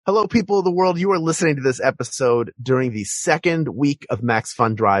Hello, people of the world. You are listening to this episode during the second week of Max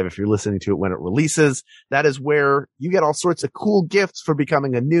Fun Drive. If you're listening to it when it releases, that is where you get all sorts of cool gifts for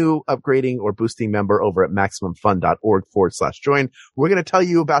becoming a new, upgrading, or boosting member over at MaximumFun.org/join. We're going to tell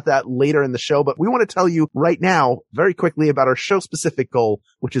you about that later in the show, but we want to tell you right now very quickly about our show-specific goal,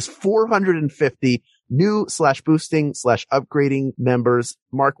 which is 450 new/boosting/upgrading members.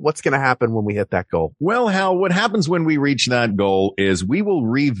 Mark, what's going to happen when we hit that goal? Well, Hal, what happens when we reach that goal is we will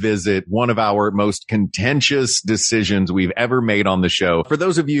revisit one of our most contentious decisions we've ever made on the show. For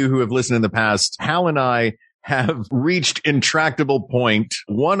those of you who have listened in the past, Hal and I have reached intractable point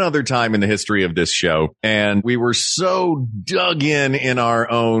one other time in the history of this show. And we were so dug in our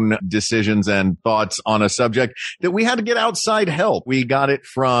own decisions and thoughts on a subject that we had to get outside help. We got it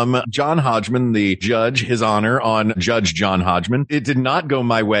from John Hodgman, the judge, His Honor on Judge John Hodgman. It did not go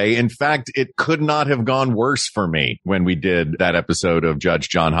my way. In fact, it could not have gone worse for me when we did that episode of Judge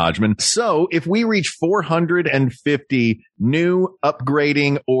John Hodgman. So if we reach 450 new,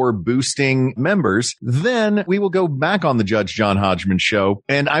 upgrading, or boosting members, then we will go back on the Judge John Hodgman show,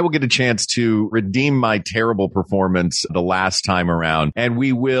 and I will get a chance to redeem my terrible performance the last time around. And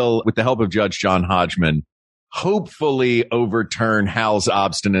we will, with the help of Judge John Hodgman, hopefully overturn Hal's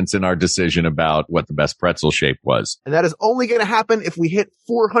obstinance in our decision about what the best pretzel shape was. And that is only going to happen if we hit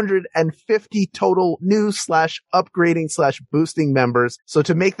 450 total new/upgrading/boosting members. So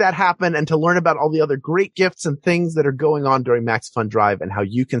to make that happen and to learn about all the other great gifts and things that are going on during Max Fun Drive and how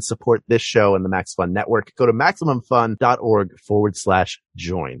you can support this show and the Max Fun Network, go to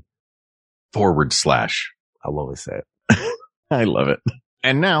MaximumFun.org/join. /. I'll always say it. I love it.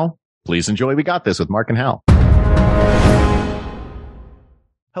 And now, please enjoy We Got This with Mark and Hal.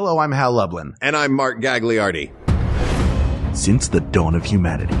 Hello, I'm Hal Lublin. And I'm Mark Gagliardi. Since the dawn of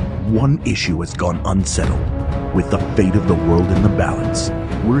humanity, one issue has gone unsettled. With the fate of the world in the balance,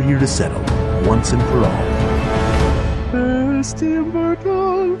 we're here to settle once and for all. Best Tim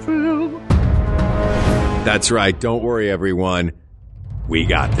Burton film. That's right. Don't worry, everyone. We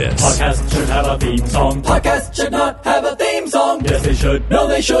got this. Podcasts should have a theme song. Podcasts should not have a theme song. Yes, they should. No,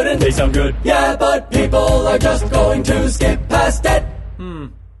 they shouldn't. They sound good. Yeah, but people are just going to skip past it.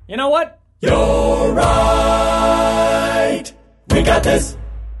 You know what? You're right. We got this.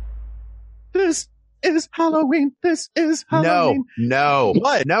 This is Halloween. This is Halloween. No.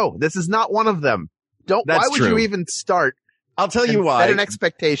 What? No, this is not one of them. That's why would true. you even start? I'll tell you why. Set an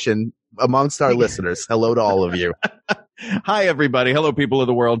expectation amongst our listeners. Hello to all of you. Hi, everybody. Hello, people of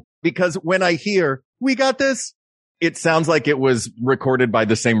the world. Because when I hear we got this, it sounds like it was recorded by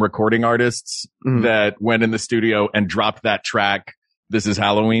the same recording artists that went in the studio and dropped that track. This is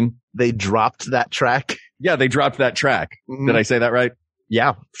Halloween. They dropped that track? Yeah, they dropped that track. Did I say that right?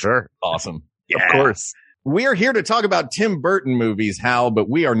 Yeah, sure. Awesome. Yeah. Of course. We are here to talk about Tim Burton movies, Hal, but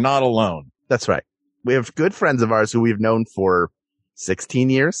we are not alone. That's right. We have good friends of ours who we've known for 16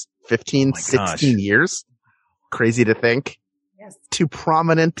 years, 15, 16 years. Crazy to think. Yes. Two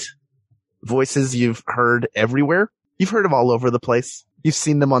prominent voices you've heard everywhere. You've heard them all over the place. You've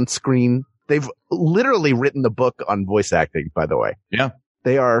seen them on screen. They've literally written the book on voice acting, by the way. Yeah.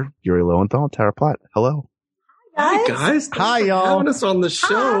 They are Yuri Lowenthal and Tara Platt. Hello. Hi, guys. Hi, y'all. Having us on the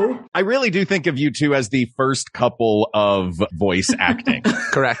show. I really do think of you two as the first couple of voice acting.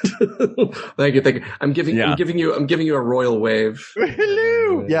 Correct. Thank you. I'm giving you a royal wave.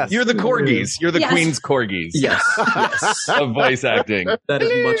 Hello. Yes. You're the corgis. You're the Yes. Queen's corgis Yes. of voice acting. That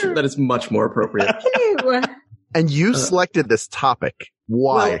is much more appropriate. Hello. And you selected this topic.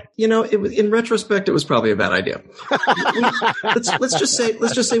 Why? Well, it was, in retrospect, it was probably a bad idea. let's just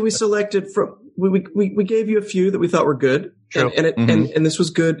say we selected from, we gave you a few that we thought were good. True. And this was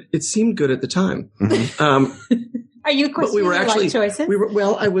good. It seemed good at the time. Are you But we were actually, choices?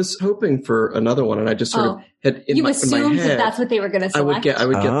 I was hoping for another one, and I just sort of had in you my assumed head, that's what they were going to select? I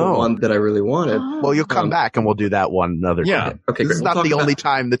would get the one that I really wanted. Oh. Well, you'll come back and we'll do that one another time. Okay, This great. is We'll not the talk only about-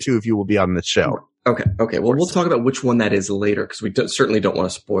 time the two of you will be on this show. Okay. Well, we'll talk about which one that is later, because we certainly don't want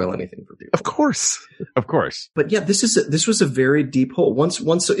to spoil anything for people. Of course. Of course. But yeah, this was a very deep hole. Once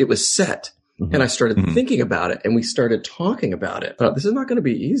it was set, and I started thinking about it, and we started talking about it, I thought, this is not going to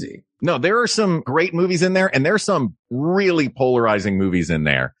be easy. No, there are some great movies in there, and there's some really polarizing movies in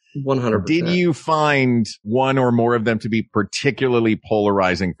there. 100%. Did you find one or more of them to be particularly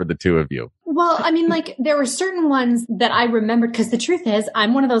polarizing for the two of you? Well, I mean, like, there were certain ones that I remembered, because the truth is,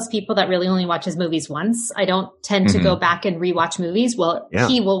 I'm one of those people that really only watches movies once. I don't tend to go back and rewatch movies. Well,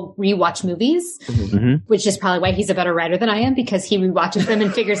 he will rewatch movies, which is probably why he's a better writer than I am, because he rewatches them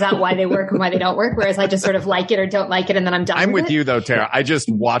and figures out why they work and why they don't work, whereas I just sort of like it or don't like it, and then I'm done I'm with it. you, though, Tara. I just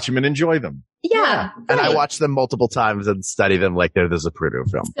watch them and enjoy them. Yeah. And I watch them multiple times and study them like they're the Zapruder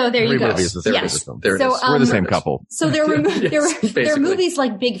film. So there you go. Movies is Yes. film. There it is. We're the same couple. So there were movies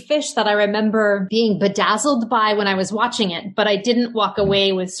like Big Fish that I remember being bedazzled by when I was watching it, but I didn't walk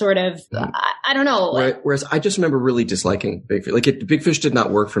away with sort of, I don't know. Whereas I just remember really disliking Big Fish. Big Fish did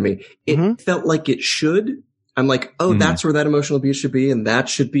not work for me. It felt like it should. I'm like, that's where that emotional abuse should be. And that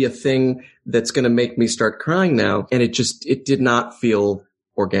should be a thing that's going to make me start crying now. And it did not feel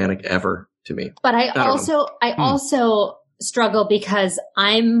organic ever to me. But I also struggle because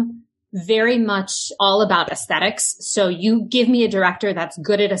I'm very much all about aesthetics. So you give me a director that's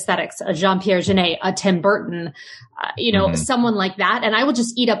good at aesthetics, a Jean-Pierre Jeunet, a Tim Burton, someone like that. And I will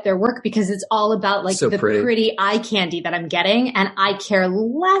just eat up their work because it's all about like the pretty eye candy that I'm getting. And I care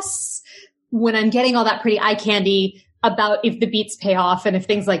less when I'm getting all that pretty eye candy about if the beats pay off and if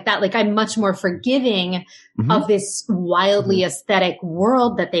things like that. Like I'm much more forgiving of this wildly aesthetic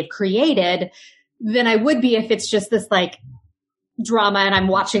world that they've created than I would be if it's just this like drama and I'm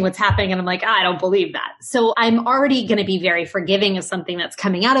watching what's happening and I'm like, I don't believe that. So I'm already going to be very forgiving of something that's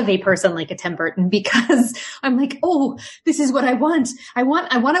coming out of a person like a Tim Burton because I'm like, oh, this is what I want. I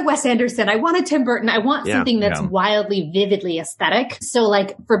want a Wes Anderson. I want a Tim Burton. I want something that's wildly, vividly aesthetic. So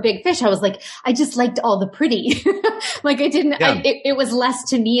like for Big Fish, I was like, I just liked all the pretty. Like I didn't, it was less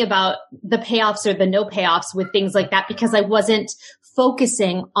to me about the payoffs or the no payoffs with things like that because I wasn't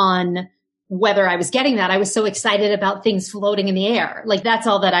focusing on whether I was getting that. I was so excited about things floating in the air. Like that's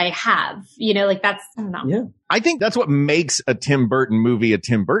all that I have, like that's, I don't know. Yeah. I think that's what makes a Tim Burton movie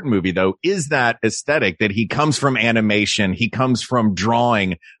though, is that aesthetic that he comes from animation. He comes from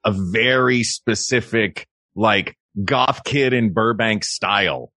drawing a very specific, like goth kid in Burbank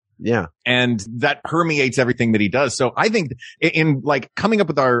style. Yeah. And that permeates everything that he does. So I think in like coming up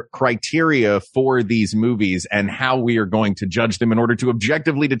with our criteria for these movies and how we are going to judge them in order to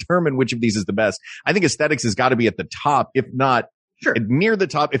objectively determine which of these is the best, I think aesthetics has got to be at the top, if not near the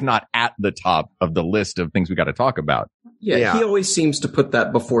top, if not at the top of the list of things we got to talk about. Yeah, he always seems to put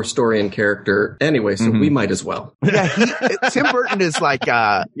that before story and character anyway, so we might as well. Yeah, Tim Burton is like,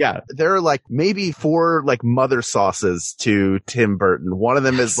 there are like maybe 4 like mother sauces to Tim Burton. One of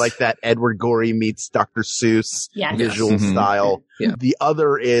them is like that Edward Gorey meets Dr. Seuss visual style. Yeah. The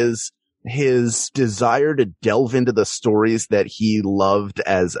other is his desire to delve into the stories that he loved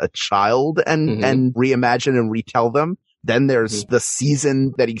as a child and reimagine and retell them. Then there's the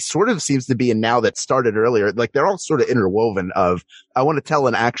season that he sort of seems to be in now that started earlier. Like they're all sort of interwoven of, I want to tell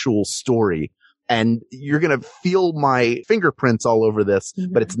an actual story and you're going to feel my fingerprints all over this,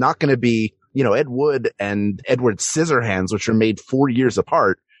 but it's not going to be, Ed Wood and Edward Scissorhands, which are made 4 years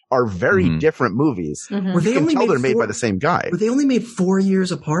apart, are very different movies. Were they only they're made by the same guy. Were they only made 4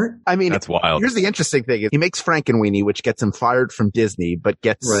 years apart? I mean, that's wild. Here's the interesting thing. He makes Frankenweenie, which gets him fired from Disney, but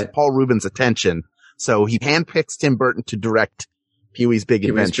gets Paul Rubin's attention. So he handpicks Tim Burton to direct Pee-wee's Big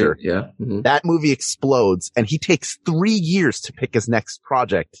Adventure. That movie explodes, and he takes 3 years to pick his next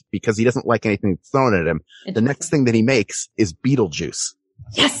project because he doesn't like anything that's thrown at him. The next thing that he makes is Beetlejuice.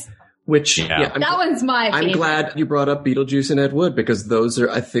 Yes. Which, that one's my favorite. I'm glad you brought up Beetlejuice and Ed Wood because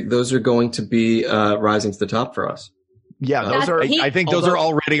I think those are going to be rising to the top for us. Yeah, those are. I think those are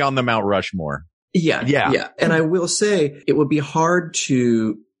already on the Mount Rushmore. Yeah. And I will say it would be hard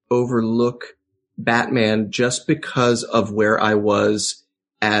to overlook Batman just because of where I was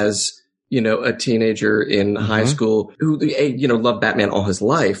as, a teenager in high school who, loved Batman all his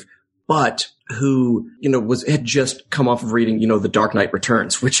life, but who, had just come off of reading, The Dark Knight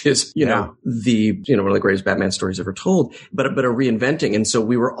Returns, which is, one of the greatest Batman stories ever told, but a reinventing. And so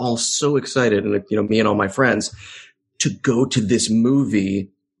we were all so excited, and, me and all my friends, to go to this movie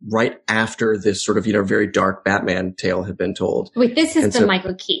right after this sort of, very dark Batman tale had been told. Wait, this is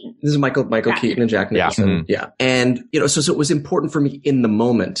Michael Keaton. This is Michael Keaton and Jack Nicholson. Yeah. And, so it was important for me in the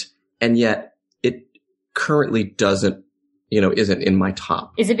moment, and yet it currently doesn't, isn't in my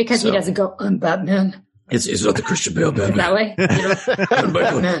top. Is it because he doesn't go, I'm Batman? It's not the Christian Bale Batman. That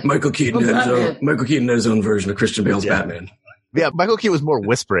way? Michael Keaton had his own version of Christian Bale's Batman. Yeah, Michael Keaton was more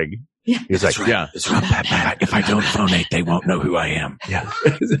whispering. Yeah. He's like, it's not Batman. If I don't phonate, they won't know who I am. Yeah.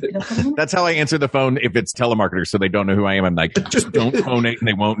 That's how I answer the phone if it's telemarketers, so they don't know who I am. I'm like, just don't phonate and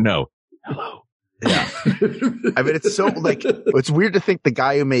they won't know. Hello. Yeah. I mean, it's so like, it's weird to think the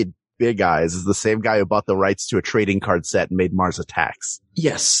guy who made Big Eyes is the same guy who bought the rights to a trading card set and made Mars Attacks.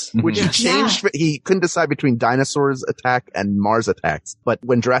 Yes. Which he changed. He couldn't decide between Dinosaurs Attack and Mars Attacks. But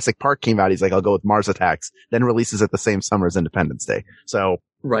when Jurassic Park came out, he's like, I'll go with Mars Attacks, then releases it the same summer as Independence Day. So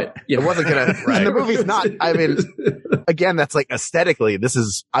Right. Yeah. It wasn't gonna, and the movie's not, I mean, again, that's like aesthetically,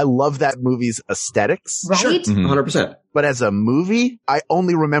 I love that movie's aesthetics. Right? Sure. 100%. But as a movie, I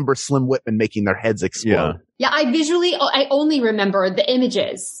only remember Slim Whitman making their heads explode. Yeah, I only remember the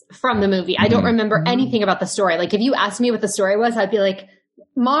images from the movie. I don't remember anything about the story. Like, if you asked me what the story was, I'd be like,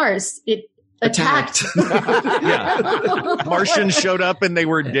 Mars, it attacked. Martians showed up and they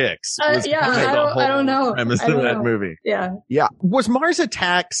were dicks. I don't know. Premise of that movie. Yeah. Yeah. Was Mars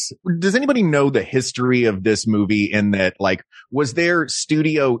Attacks, does anybody know the history of this movie in that, like, was there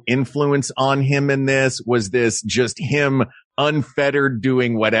studio influence on him in this? Was this just him unfettered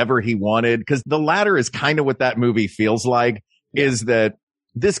doing whatever he wanted? Because the latter is kind of what that movie feels like, is that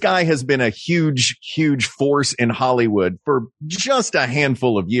this guy has been a huge, huge force in Hollywood for just a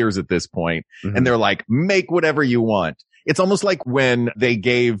handful of years at this point. And they're like, make whatever you want. It's almost like when they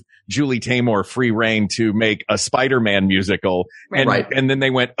gave Julie Taymor free reign to make a Spider-Man musical. And then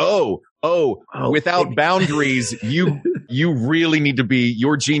they went, without boundaries, you really need to be,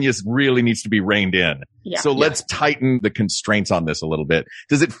 your genius really needs to be reined in. Yeah. So let's tighten the constraints on this a little bit.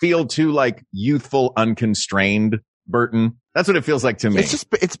 Does it feel too like youthful, unconstrained, Burton? That's what it feels like to me.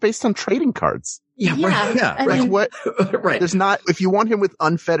 It's based on trading cards. Yeah. Right. Yeah. Right. There's not, if you want him with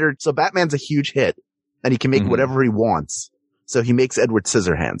unfettered, so Batman's a huge hit and he can make whatever he wants. So he makes Edward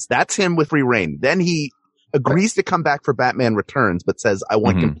Scissorhands. That's him with free reign. Then he agrees to come back for Batman Returns, but says, I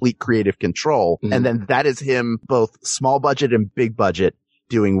want complete creative control. And then that is him, both small budget and big budget,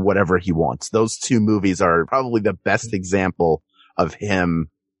 doing whatever he wants. Those two movies are probably the best example of him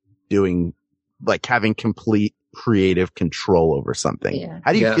doing, like, having complete creative control over something. Yeah.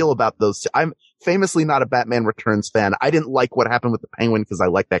 How do you feel about those two? I'm famously not a Batman Returns fan. I didn't like what happened with the Penguin because I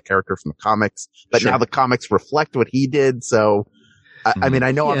like that character from the comics, but now the comics reflect what he did. So, I mean,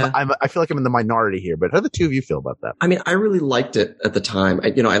 I know I feel like I'm in the minority here, but how do the two of you feel about that? I mean, I really liked it at the time. I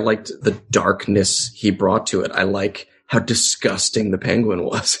liked the darkness he brought to it. I like how disgusting the Penguin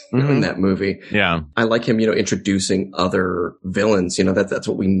was in that movie. Yeah. I like him, introducing other villains, that's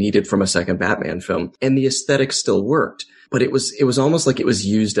what we needed from a second Batman film. And the aesthetic still worked, but it was almost like it was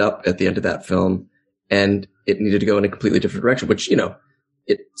used up at the end of that film and it needed to go in a completely different direction, which,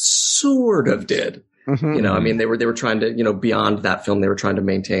 it sort of did. I mean, they were trying to, beyond that film, they were trying to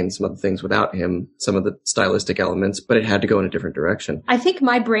maintain some of the things without him, some of the stylistic elements, but it had to go in a different direction. I think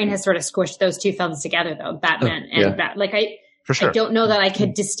my brain has sort of squished those two films together, though, Batman and I don't know that I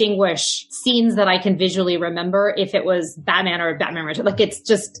could distinguish scenes that I can visually remember if it was Batman or Batman Returns. Like,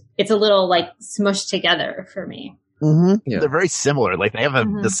 it's a little like smushed together for me. Yeah. They're very similar. Like, they have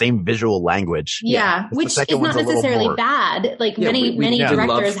the same visual language. Yeah. Which is not necessarily bad. Like, many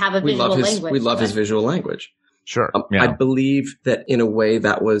directors have a visual language. We love his visual language. Sure. I believe that in a way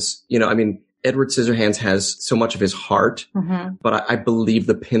that was, Edward Scissorhands has so much of his heart, but I believe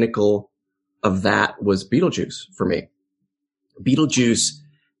the pinnacle of that was Beetlejuice for me. Beetlejuice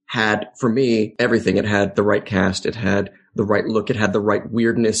had, for me, everything. It had the right cast. It had the right look. It had the right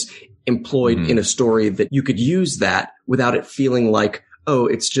weirdness employed in a story that you could use that without it feeling like, oh,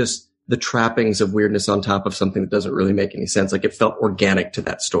 it's just the trappings of weirdness on top of something that doesn't really make any sense. Like, it felt organic to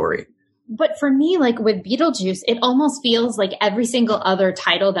that story. But for me, like with Beetlejuice, it almost feels like every single other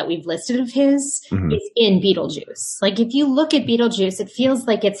title that we've listed of his is in Beetlejuice. Like, if you look at Beetlejuice, it feels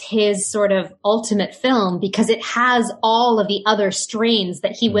like it's his sort of ultimate film because it has all of the other strains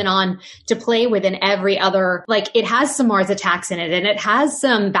that he went on to play with in every other, like, it has some Mars Attacks in it, and it has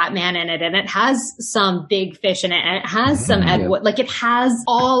some Batman in it, and it has some Big Fish in it, and it has some Ed Wood. Like, it has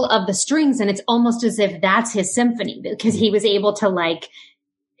all of the strings, and it's almost as if that's his symphony because he was able to, like,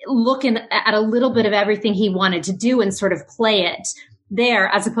 looking at a little bit of everything he wanted to do and sort of play it there,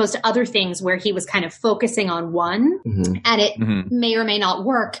 as opposed to other things where he was kind of focusing on one and it may or may not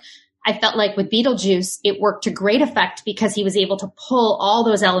work. I felt like with Beetlejuice, it worked to great effect because he was able to pull all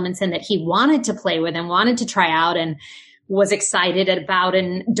those elements in that he wanted to play with and wanted to try out and was excited about,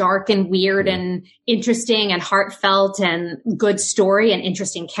 and dark and weird and interesting and heartfelt and good story and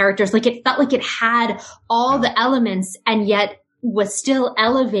interesting characters. Like, it felt like it had all the elements and yet was still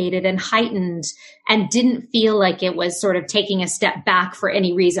elevated and heightened and didn't feel like it was sort of taking a step back for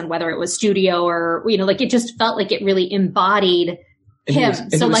any reason, whether it was studio or, like, it just felt like it really embodied him.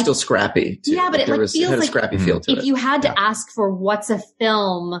 He was still scrappy too. Yeah, but it feels had like a scrappy feel to it. If you had to ask for what's a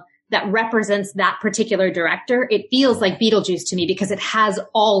film that represents that particular director, it feels like Beetlejuice to me because it has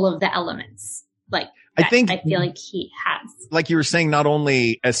all of the elements. Like, that I feel like he has. Like you were saying, not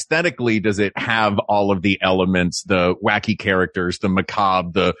only aesthetically does it have all of the elements, the wacky characters, the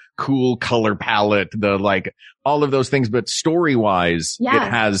macabre, the cool color palette, the like all of those things, but story-wise, it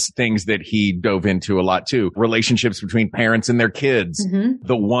has things that he dove into a lot too. Relationships between parents and their kids. Mm-hmm.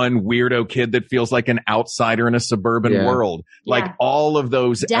 The one weirdo kid that feels like an outsider in a suburban world. Like all of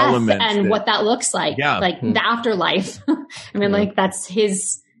those death elements. And what that looks like. Yeah. Like the afterlife. I mean, like that's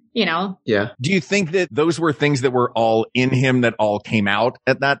his... You know? Yeah. Do you think that those were things that were all in him that all came out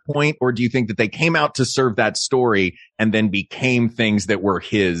at that point? Or do you think that they came out to serve that story and then became things that were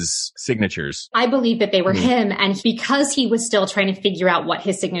his signatures? I believe that they were him. And because he was still trying to figure out what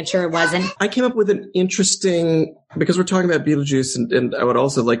his signature was. And I came up with an interesting, because we're talking about Beetlejuice and I would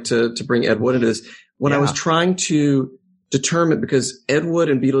also like to bring Ed Wood into this. When I was trying to determine, because Ed Wood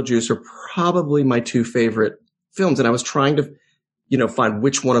and Beetlejuice are probably my two favorite films. And I was trying to find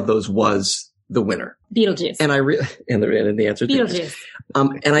which one of those was the winner. Beetlejuice. And and the answer is Beetlejuice.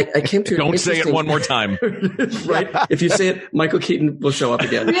 And I came to Don't say it one more time. Right. If you say it, Michael Keaton will show up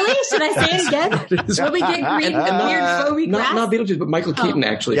again. Really? Should I say it again? Will we get green and weird foamy grass? Not Beetlejuice, but Michael Keaton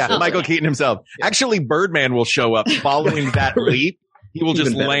actually. Yeah, Michael Keaton himself. Yeah. Actually, Birdman will show up following that leap. He will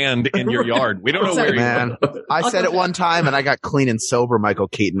just land in your yard. We don't know where man. I said it one time and I got clean and sober Michael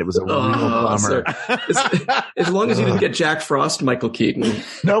Keaton. It was a real bummer. As long as you didn't get Jack Frost, Michael Keaton.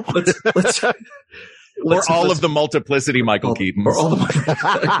 Nope. Let's or all of the multiplicity Michael Keatons. Or all the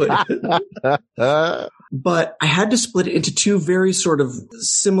But I had to split it into two very sort of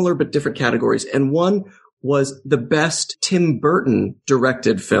similar but different categories. And one was the best Tim Burton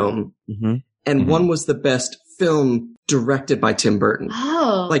directed film. Mm-hmm. And one was the best film directed by Tim Burton.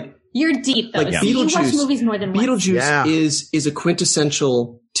 Oh. Like you're deep though. Like you watch movies more than once. Beetlejuice is a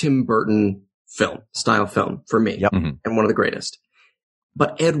quintessential Tim Burton style film for me. Yep. And one of the greatest.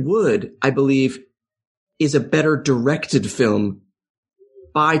 But Ed Wood, I believe, is a better directed film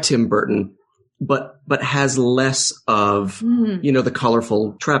by Tim Burton, but has less of, the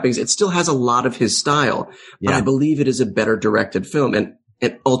colorful trappings. It still has a lot of his style, but I believe it is a better directed film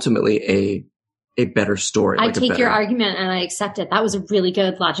and ultimately a better story. I take your argument and I accept it. That was a really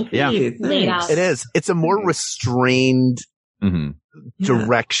good logic laid out. It is. It's a more restrained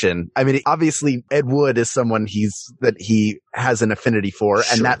direction. I mean, obviously Ed Wood is someone he has an affinity for,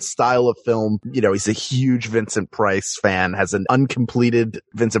 and that style of film, he's a huge Vincent Price fan, has an uncompleted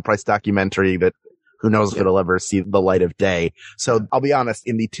Vincent Price documentary that who knows if it'll ever see the light of day. So I'll be honest,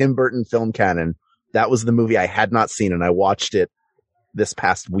 in the Tim Burton film canon, that was the movie I had not seen, and I watched it this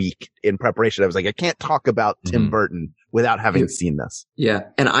past week in preparation. I was like, I can't talk about Tim Burton without having seen this. Yeah.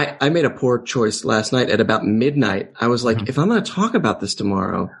 And I made a poor choice last night at about midnight. I was like, if I'm going to talk about this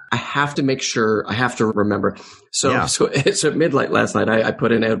tomorrow, I have to make sure I have to remember. So at midnight last night, I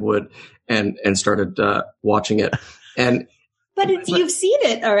put in Ed Wood and started watching it. And But you've seen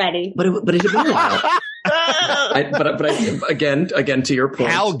it already. But it had been a while. But again, to your point,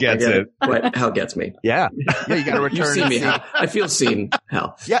 Hal gets it. Right, Hal gets me. Yeah, you got to return. You see me, Hal. I feel seen,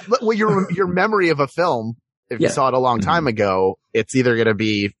 Hal. Yeah, but your memory of a film, if you saw it a long time ago, it's either going to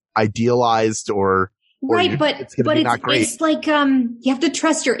be idealized or right, but it's like you have to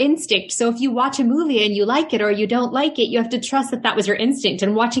trust your instinct. So if you watch a movie and you like it or you don't like it, you have to trust that was your instinct.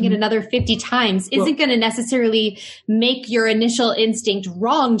 And watching it another 50 times isn't going to necessarily make your initial instinct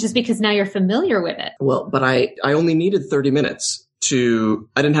wrong just because now you're familiar with it. Well, but I only needed 30 minutes. I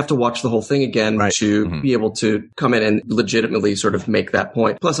didn't have to watch the whole thing again to be able to come in and legitimately sort of make that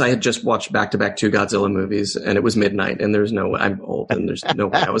point. Plus, I had just watched back-to-back 2 Godzilla movies, and it was midnight, and there's no way, I'm old, and there's no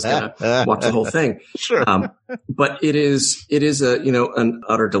way I was going to watch the whole thing. Sure. But it is an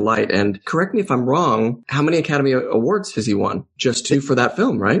utter delight. And correct me if I'm wrong, how many Academy Awards has he won? Just 2 for that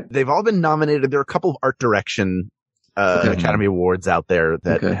film, right? They've all been nominated. There are a couple of art direction Academy Awards out there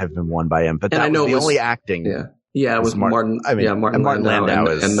that have been won by him, but that was the only acting. Yeah. Yeah, it was Martin. Martin Landau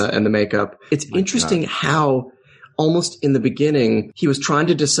and the makeup. It's interesting how almost in the beginning he was trying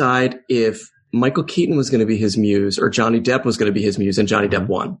to decide if Michael Keaton was going to be his muse or Johnny Depp was going to be his muse, and Johnny Depp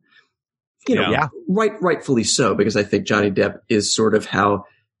won. Rightfully so, because I think Johnny Depp is sort of how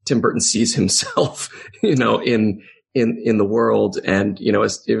Tim Burton sees himself, in the world, and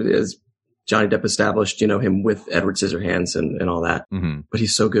as Johnny Depp established, him with Edward Scissorhands and all that. Mm-hmm. But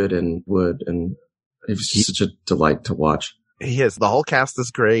he's so good in Wood and. It's such a delight to watch. He is. The whole cast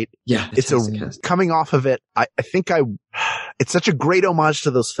is great. Yeah. Coming off of it, I think it's such a great homage to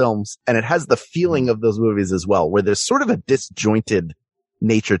those films, and it has the feeling of those movies as well, where there's sort of a disjointed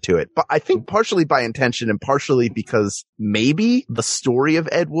nature to it. But I think partially by intention and partially because maybe the story of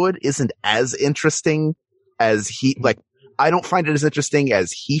Ed Wood isn't as interesting as I don't find it as interesting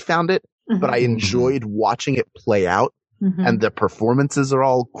as he found it. but I enjoyed watching it play out. And the performances are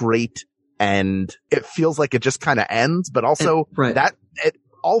all great, and it feels like it just kind of ends, but also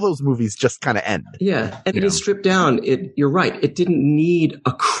all those movies just kind of end. Yeah. And it is stripped down. You're right. It didn't need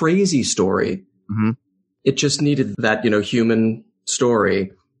a crazy story. It just needed that, human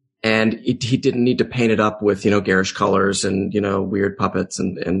story. And he didn't need to paint it up with, garish colors and, weird puppets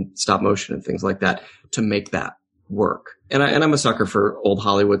and stop motion and things like that to make that work. And I'm a sucker for old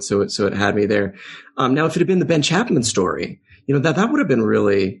Hollywood, so it had me there. Now, if it had been the Ben Chapman story, that would have been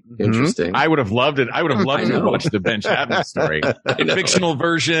really interesting. I would have loved it. I would have loved to watch the Ben Chapman story, fictional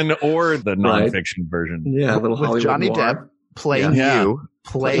version or the nonfiction version. Yeah, a little Hollywood with Johnny noir. Depp playing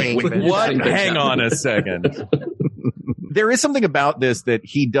Ben what? Chapman. Hang on a second. There is something about this that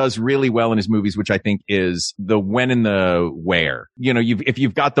he does really well in his movies, which I think is the when and the where. If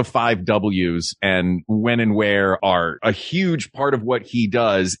you've got the 5 W's, and when and where are a huge part of what he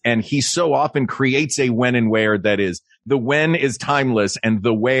does. And he so often creates a when and where that is, the when is timeless and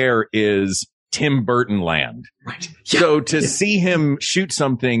the where is Tim Burton land. Right. So to see him shoot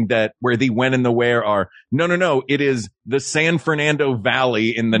something where the when and the where are, no, it is the San Fernando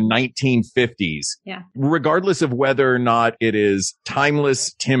Valley in the 1950s. Yeah. Regardless of whether or not it is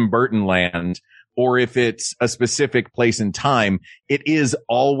timeless Tim Burton land, or if it's a specific place and time, it is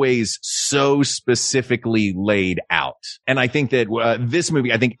always so specifically laid out. And I think that this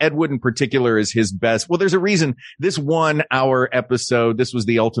movie, I think Ed Wood in particular is his best. Well, there's a reason this won our episode. This was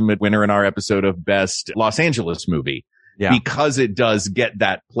the ultimate winner in our episode of Best Los Angeles Movie. Yeah. Because it does get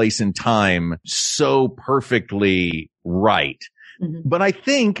that place and time so perfectly right. But I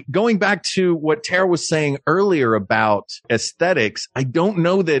think going back to what Tara was saying earlier about aesthetics, I don't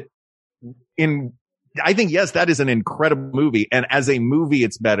know that I think, yes, that is an incredible movie. And as a movie,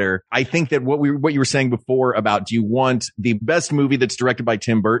 it's better. I think that what you were saying before about, do you want the best movie that's directed by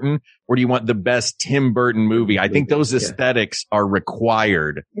Tim Burton, or do you want the best Tim Burton movie? I think those aesthetics are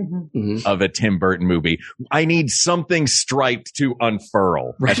required of a Tim Burton movie. I need something striped to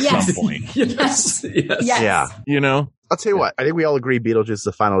unfurl at some point. Yes. Yeah. I'll tell you what, I think we all agree Beetlejuice is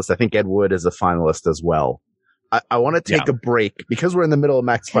a finalist. I think Ed Wood is a finalist as well. I want to take a break because we're in the middle of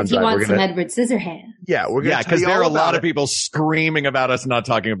Max Fun Drive. He wants some Edward Scissorhands. Yeah, we're going to because there are a lot of people screaming about us not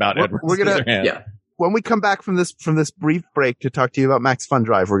talking about Edward Scissorhands. When we come back from this brief break to talk to you about Max Fun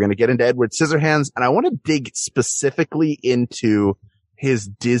Drive, we're going to get into Edward Scissorhands, and I want to dig specifically into his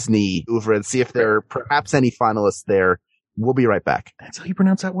Disney oeuvre and see if there are perhaps any finalists there. We'll be right back. That's how you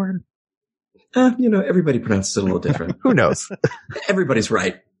pronounce that word? Everybody pronounces it a little different. Who knows? Everybody's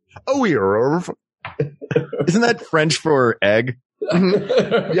right. Oh, you're... Isn't that French for egg?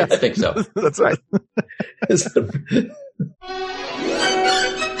 Yes, I think so. That's right.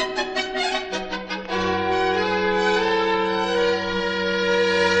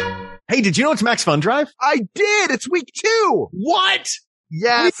 Hey, did you know it's Max Fun Drive? I did. It's week 2. What?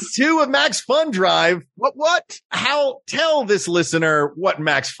 Yes. Week 2 of Max Fun Drive. What? Tell this listener what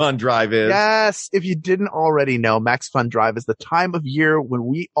Max Fun Drive is. Yes. If you didn't already know, Max Fun Drive is the time of year when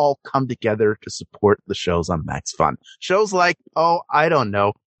we all come together to support the shows on Max Fun. Shows like, I don't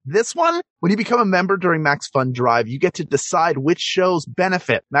know. This one, when you become a member during Max Fun Drive, you get to decide which shows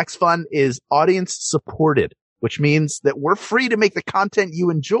benefit. Max Fun is audience supported, which means that we're free to make the content you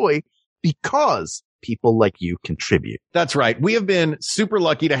enjoy because people like you contribute. That's right. We have been super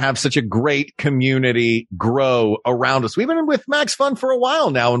lucky to have such a great community grow around us. We've been with Max Fun for a while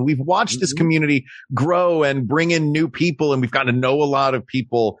now, and we've watched this community grow and bring in new people, and we've gotten to know a lot of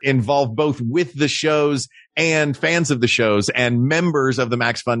people involved both with the shows and fans of the shows and members of the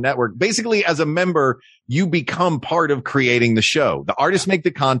Max Fun Network. Basically, as a member, you become part of creating the show. The artists make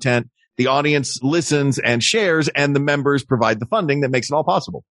the content, the audience listens and shares, and the members provide the funding that makes it all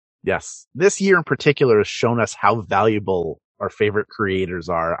possible. Yes. This year in particular has shown us how valuable our favorite creators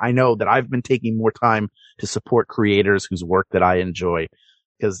are. I know that I've been taking more time to support creators whose work that I enjoy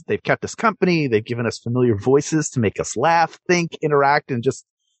because they've kept us company. They've given us familiar voices to make us laugh, think, interact, and just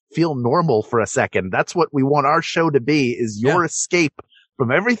feel normal for a second. That's what we want our show to be, is your escape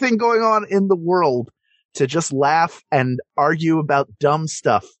from everything going on in the world to just laugh and argue about dumb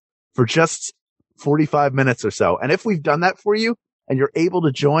stuff for just 45 minutes or so. And if we've done that for you, and you're able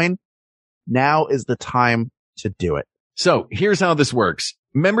to join, now is the time to do it. So here's how this works.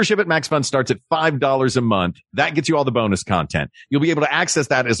 Membership at Max Fun starts at $5 a month. That gets you all the bonus content. You'll be able to access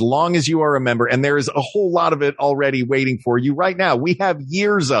that as long as you are a member. And there is a whole lot of it already waiting for you right now. We have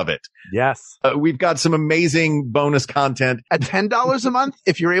years of it. Yes. We've got some amazing bonus content. At $10 a month,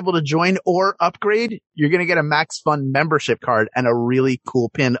 if you're able to join or upgrade, you're going to get a Max Fun membership card and a really cool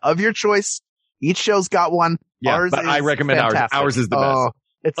pin of your choice. Each show's got one. Yeah, but I recommend fantastic. ours. Ours is the best.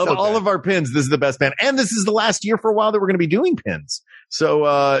 Of all of our pins, this is the best pen. And this is the last year for a while that we're going to be doing pins. So,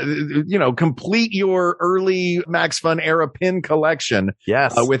 complete your early Max Fun era pin collection.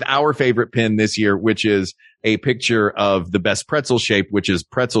 Yes. With our favorite pin this year, which is a picture of the best pretzel shape, which is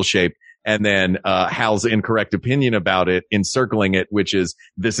pretzel shape. And then, Hal's incorrect opinion about it, encircling it, which is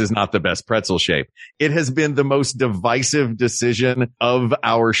this is not the best pretzel shape. It has been the most divisive decision of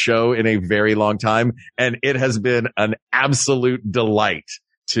our show in a very long time. And it has been an absolute delight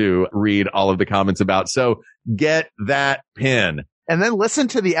to read all of the comments about. So get that pin. And then listen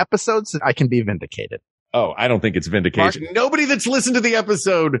to the episodes and I can be vindicated. Oh, I don't think it's vindication. Mark, nobody that's listened to the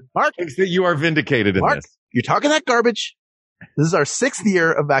episode, Mark, thinks that you are vindicated in this. You're talking that garbage. This is our 6th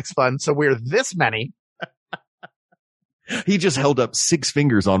year of Max Fun, so we're this many. He just held up 6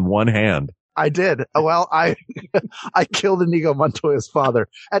 fingers on one hand. I did. Well, I killed Inigo Montoya's father.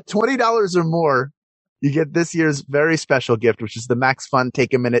 At $20 or more, you get this year's very special gift, which is the Max Fun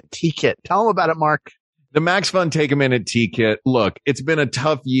Take a Minute Tea Kit. Tell them about it, Mark. The Max Fun Take a Minute Tea Kit. Look, it's been a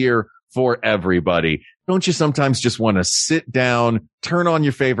tough year for everybody. Don't you sometimes just want to sit down, turn on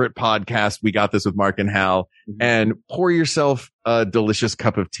your favorite podcast? We got this with Mark and Hal, and pour yourself a delicious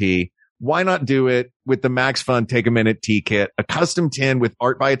cup of tea. Why not do it with the Max Fun Take a Minute Tea Kit, a custom tin with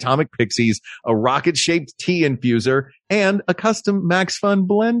art by Atomic Pixies, a rocket-shaped tea infuser, and a custom Max Fun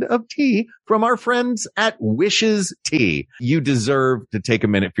blend of tea from our friends at Wishes Tea. You deserve to take a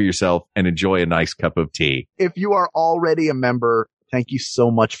minute for yourself and enjoy a nice cup of tea. If you are already a member, thank you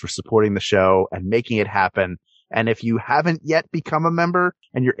so much for supporting the show and making it happen. And if you haven't yet become a member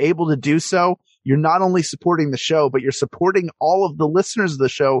and you're able to do so, you're not only supporting the show, but you're supporting all of the listeners of the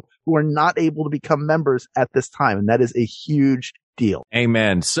show who are not able to become members at this time. And that is a huge deal.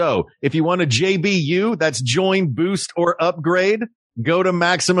 Amen. So if you want a JBU, that's join, boost, or upgrade, go to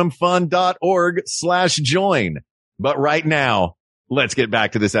MaximumFun.org/join. But right now, let's get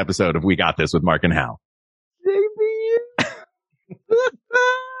back to this episode of We Got This with Mark and Hal.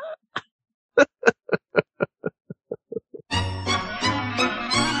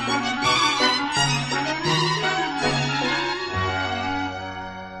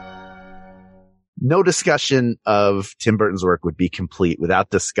 No discussion of Tim Burton's work would be complete without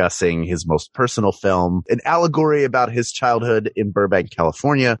discussing his most personal film, an allegory about his childhood in Burbank,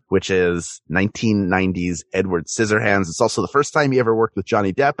 California, which is 1990's Edward Scissorhands. It's also the first time he ever worked with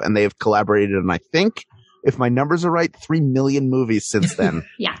Johnny Depp, and they have collaborated on, I think, if my numbers are right, 3 million movies since then.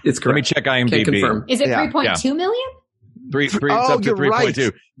 Yeah. It's correct. Let me check IMDb. Can't confirm. Is it 3.2 million? It's up to 3.2. Right.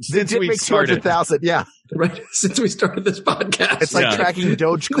 Since we started. 200,000. Yeah. Right. Since we started this podcast. It's like tracking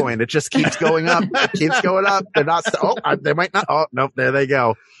Dogecoin. It just keeps going up. It keeps going up. They're not, they might not. Oh, no, there they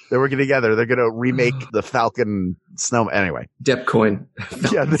go. They're working together. They're going to remake the Falcon Snowman. Anyway. Deppcoin.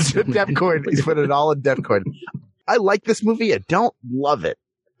 Yeah, this Deppcoin. He's putting it all in Deppcoin. I like this movie. I don't love it.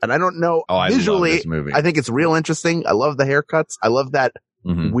 And I don't know. Visually, I love this movie. I think it's real interesting. I love the haircuts. I love that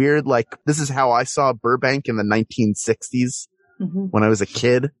weird, this is how I saw Burbank in the 1960s when I was a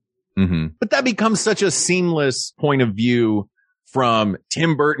kid. But that becomes such a seamless point of view from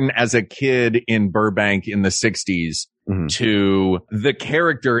Tim Burton as a kid in Burbank in the 60s to the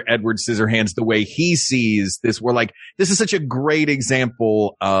character Edward Scissorhands, the way he sees this. We're like, this is such a great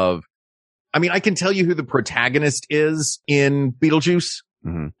example of, I mean, I can tell you who the protagonist is in Beetlejuice.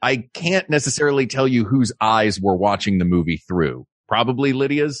 I can't necessarily tell you whose eyes we're watching the movie through. Probably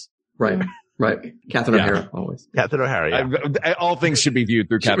Lydia's. Right. Catherine O'Hara, always. Catherine O'Hara, yeah. All things should be viewed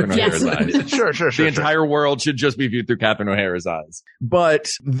through Catherine O'Hara's eyes. Sure. The entire world should just be viewed through Catherine O'Hara's eyes. But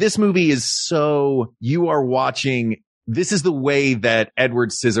this movie is so, you are watching, this is the way that Edward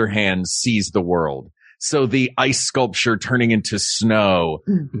Scissorhands sees the world. So the ice sculpture turning into snow,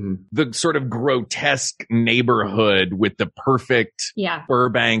 the sort of grotesque neighborhood with the perfect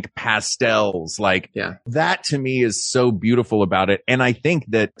Burbank pastels, that to me is so beautiful about it. And I think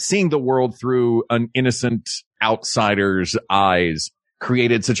that seeing the world through an innocent outsider's eyes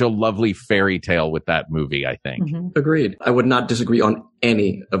created such a lovely fairy tale with that movie, I think. Agreed. I would not disagree on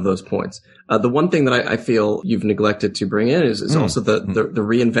any of those points. The one thing that I feel you've neglected to bring in is also the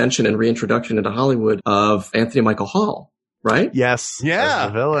reinvention and reintroduction into Hollywood of Anthony Michael Hall, right? Yes. Yeah.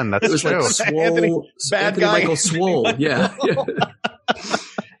 The villain. That's it was true. Like Swole, Anthony Michael Swole. Yeah.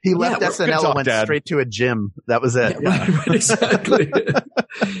 He left SNL and went straight to a gym. That was it. Yeah, right, exactly.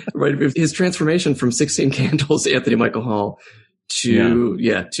 Right. His transformation from 16 Candles, Anthony Michael Hall, to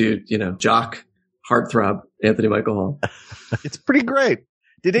jock heartthrob Anthony Michael Hall. It's pretty great.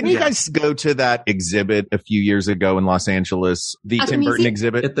 Did any of you guys go to that exhibit a few years ago in Los Angeles? The Tim Burton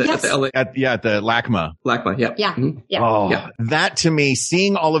exhibit? At the LACMA. LACMA, yeah. Yeah. Mm-hmm. Yeah. Oh, yeah. That to me,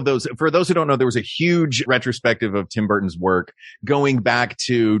 seeing all of those, for those who don't know, there was a huge retrospective of Tim Burton's work going back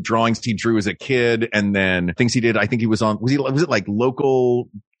to drawings he drew as a kid and then things he did. I think he was on, was it like local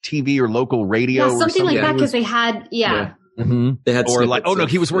TV or local radio? Yeah, something like that because they had, Mm-hmm. They had or like,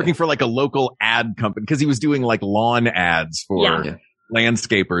 he was working for like a local ad company because he was doing like lawn ads for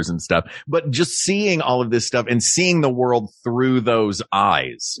landscapers and stuff. But just seeing all of this stuff and seeing the world through those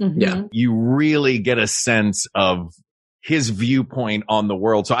eyes, you really get a sense of his viewpoint on the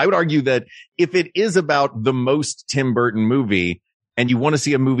world. So I would argue that if it is about the most Tim Burton movie and you want to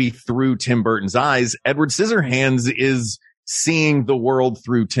see a movie through Tim Burton's eyes, Edward Scissorhands is seeing the world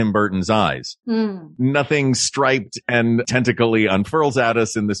through Tim Burton's eyes. Nothing striped and tentacly unfurls at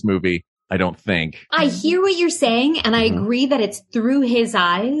us in this movie, I don't think. I hear what you're saying, and I agree that it's through his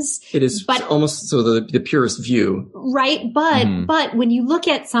eyes. It is almost so the purest view. Right, but when you look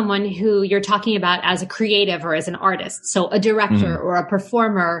at someone who you're talking about as a creative or as an artist, so a director or a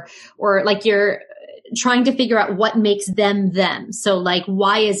performer, or like you're trying to figure out what makes them them. So like,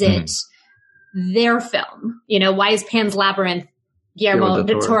 why is it their film? You know, why is Pan's Labyrinth Guillermo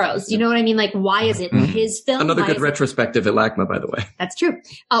del Toro's? You know what I mean? Like, why is it his film? Another good retrospective at LACMA, by the way. That's true.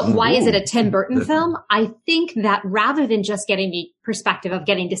 Why is it a Tim Burton film? I think that rather than just getting the perspective of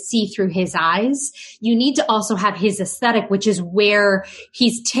getting to see through his eyes, you need to also have his aesthetic, which is where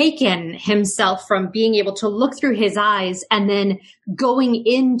he's taken himself from being able to look through his eyes and then going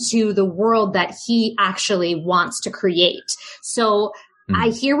into the world that he actually wants to create. So I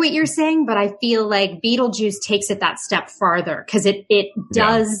hear what you're saying, but I feel like Beetlejuice takes it that step farther because it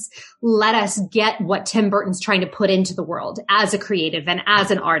does let us get what Tim Burton's trying to put into the world as a creative and as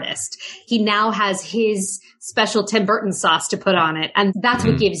an artist. He now has his special Tim Burton sauce to put on it. And that's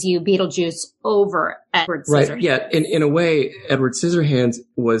what gives you Beetlejuice over Edward Scissorhands. Right. Yeah. In a way, Edward Scissorhands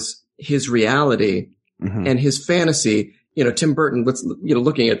was his reality and his fantasy. You know, Tim Burton,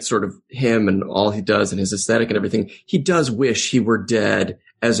 looking at sort of him and all he does and his aesthetic and everything, he does wish he were dead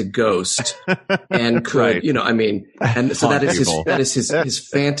as a ghost and could, and so that is his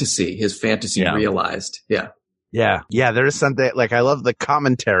fantasy realized. Yeah. Yeah. Yeah. There is something like, I love the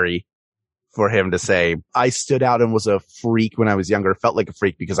commentary for him to say, I stood out and was a freak when I was younger, felt like a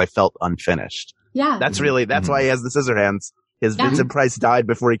freak because I felt unfinished. Yeah. That's why he has the Scissorhands. His Vincent Price died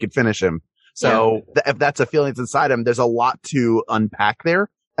before he could finish him. So if that's a feeling that's inside him, there's a lot to unpack there.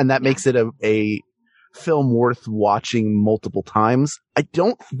 And that makes it a film worth watching multiple times. I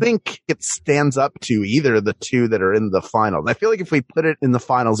don't think it stands up to either of the two that are in the finals. I feel like if we put it in the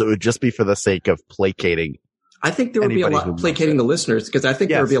finals, it would just be for the sake of placating. I think there would be a lot placating the listeners because I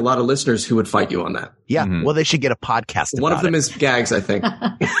think there would be a lot of listeners who would fight you on that. Yeah. Well, they should get a podcast. One of them is Gags, I think.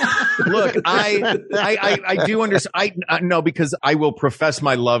 Look, I do understand. No, because I will profess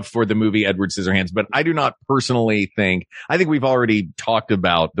my love for the movie Edward Scissorhands, but I do not personally think, I think we've already talked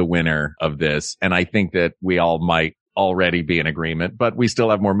about the winner of this. And I think that we all might already be in agreement, but we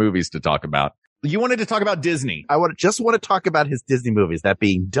still have more movies to talk about. You wanted to talk about Disney. I want to talk about his Disney movies, that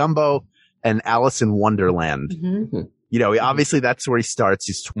being Dumbo and Alice in Wonderland. You know, obviously that's where he starts.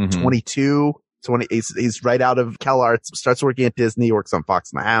 He's 22. He's right out of CalArts, starts working at Disney, works on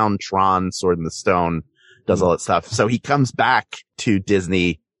Fox and the Hound, Tron, Sword in the Stone, does all that stuff. So he comes back to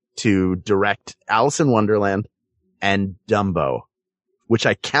Disney to direct Alice in Wonderland and Dumbo, which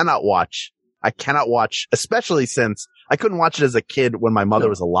I cannot watch. Especially since I couldn't watch it as a kid when my mother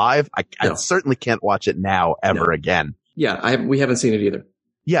was alive. I certainly can't watch it now ever again. Yeah, we haven't seen it either.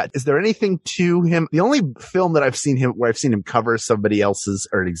 Yeah. Is there anything to him? The only film that I've seen him cover somebody else's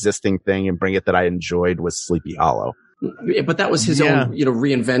or an existing thing and bring it that I enjoyed was Sleepy Hollow. But that was his own,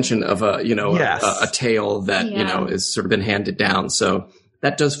 reinvention of a tale that, has sort of been handed down. So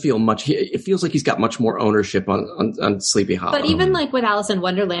that does feel it feels like he's got much more ownership on Sleepy Hollow. But even like with Alice in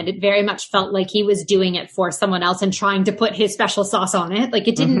Wonderland, it very much felt like he was doing it for someone else and trying to put his special sauce on it. Like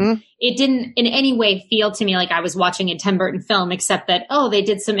it didn't in any way feel to me like I was watching a Tim Burton film, except that, they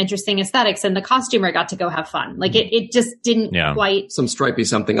did some interesting aesthetics and the costumer got to go have fun. Like it just didn't quite. Some stripy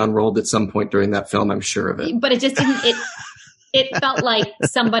something unrolled at some point during that film, I'm sure of it. But it just didn't, it felt like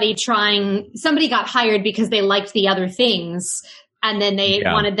somebody got hired because they liked the other things. And then they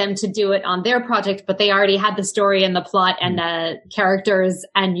wanted them to do it on their project, but they already had the story and the plot and the characters,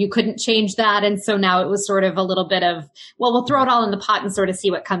 and you couldn't change that. And so now it was sort of a little bit of, we'll throw it all in the pot and sort of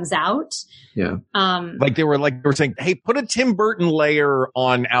see what comes out. Yeah. They were saying, hey, put a Tim Burton layer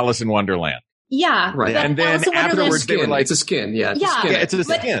on Alice in Wonderland. Yeah. Right. And then afterwards they were like, it's a skin. Yeah. It's a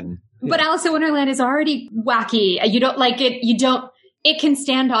skin. But Alice in Wonderland is already wacky. You don't like it. You don't. it can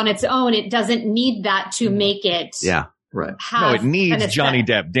stand on its own. It doesn't need that to make it. Yeah. Right. No, it needs Johnny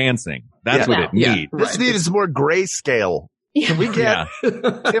Depp dancing. That's what it needs. Right. This needs more grayscale. Can we get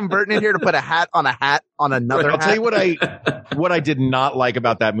Tim Burton in here to put a hat on another hat? I'll tell you what I did not like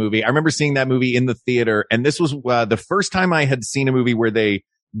about that movie. I remember seeing that movie in the theater, and this was the first time I had seen a movie where they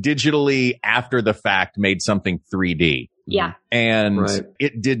digitally, after the fact, made something 3D. Yeah. And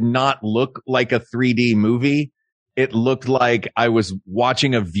it did not look like a 3D movie. It looked like I was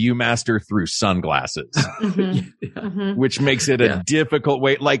watching a Viewmaster through sunglasses, which makes it a difficult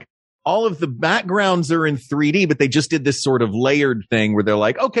way. Like, all of the backgrounds are in 3D, but they just did this sort of layered thing where they're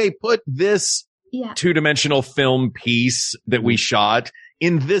like, okay, put this two-dimensional film piece that we shot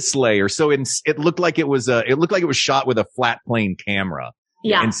in this layer. So it looked like it was shot with a flat plane camera.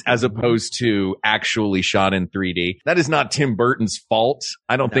 Yeah. As opposed to actually shot in 3D. That is not Tim Burton's fault.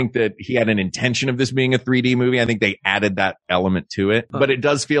 I don't think that he had an intention of this being a 3D movie. I think they added that element to it. But it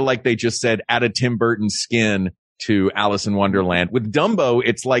does feel like they just said, add a Tim Burton skin to Alice in Wonderland. With Dumbo,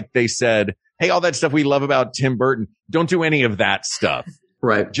 it's like they said, hey, all that stuff we love about Tim Burton, don't do any of that stuff.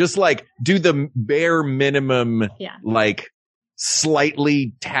 Right. Just like do the bare minimum, like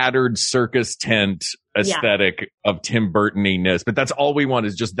slightly tattered circus tent aesthetic of Tim Burton-iness. But that's all we want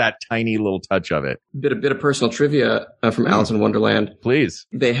is just that tiny little touch of it. Bit of personal trivia from Alice in Wonderland. Please.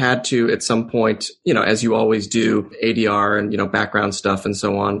 They had to, at some point, as you always do, ADR and, background stuff and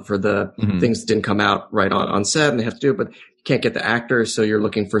so on for the things that didn't come out right on set, and they have to do it, but you can't get the actors, so you're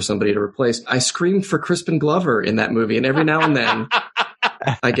looking for somebody to replace. I screamed for Crispin Glover in that movie, and every now and then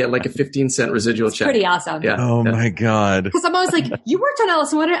I get like a 15-cent residual check. Pretty awesome. Yeah. Oh my God. Because I'm always like, you worked on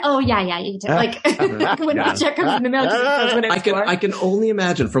Alice in Wonderland? Oh yeah, you did. Like when the check comes in the mail, just says what it's for. I can only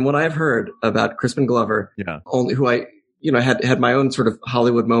imagine from what I've heard about Crispin Glover, only who I had my own sort of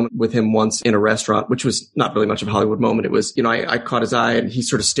Hollywood moment with him once in a restaurant, which was not really much of a Hollywood moment. It was, I caught his eye and he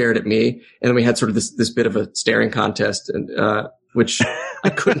sort of stared at me, and then we had sort of this bit of a staring contest, and which I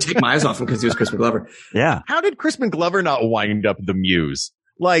couldn't take my eyes off him because he was Crispin Glover. Yeah. How did Crispin Glover not wind up the Muse?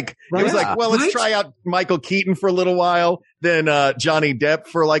 Like, it was like, well, let's try out Michael Keaton for a little while, then Johnny Depp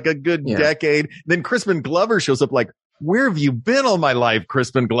for like a good decade. Then Crispin Glover shows up like, where have you been all my life,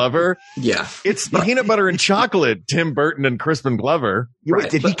 Crispin Glover? Yeah. It's peanut butter and chocolate, Tim Burton and Crispin Glover.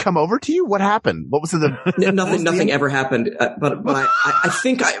 Wait, did he come over to you? What happened? What was nothing ever happened. But I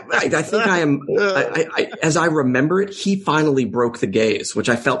think I am, as I remember it, he finally broke the gaze, which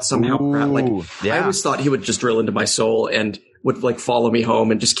I felt somehow proud. Like, I always thought he would just drill into my soul and would like follow me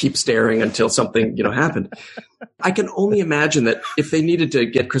home and just keep staring until something, happened. I can only imagine that if they needed to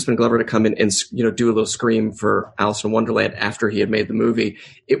get Crispin Glover to come in and, do a little scream for Alice in Wonderland after he had made the movie,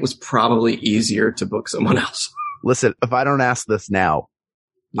 it was probably easier to book someone else. Listen, if I don't ask this now,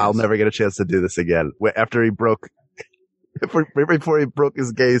 I'll never get a chance to do this again. After he broke, before he broke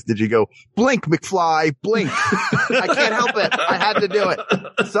his gaze, did you go, blink, McFly, blink? I can't help it. I had to do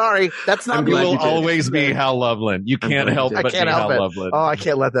it. Sorry. That's not me. You will always be Hal Loveland. You can't help but be Hal Loveland. Oh, I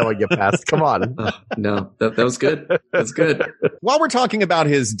can't let that one get past. Come on. No, that was good. That's good. While we're talking about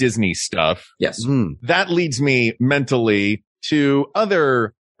his Disney stuff. Yes. That leads me mentally to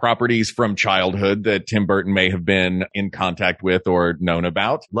other properties from childhood that Tim Burton may have been in contact with or known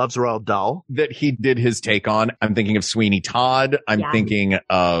about. Love's Royal Doll. That he did his take on. I'm thinking of Sweeney Todd. I'm thinking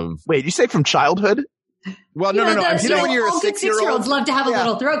of... Wait, you say from childhood? Well, no. I'm saying when you're a 6-year-olds love to have a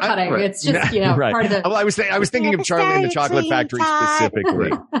little throat cutting. It's just, part of the... Well, I was thinking of Charlie and the Chocolate Factory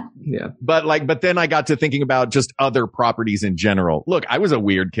specifically. Yeah. But then I got to thinking about just other properties in general. Look, I was a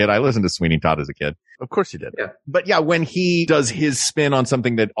weird kid. I listened to Sweeney Todd as a kid. Of course you did. Yeah. But yeah, when he does his spin on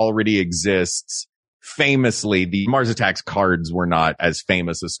something that already exists, famously, the Mars Attacks cards were not as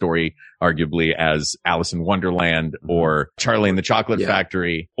famous a story, arguably, as Alice in Wonderland or Charlie and the Chocolate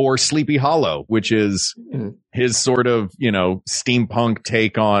Factory or Sleepy Hollow, which is his sort of, steampunk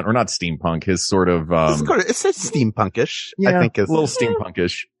take on, or not steampunk, his sort of, it's steampunkish. I think it's a little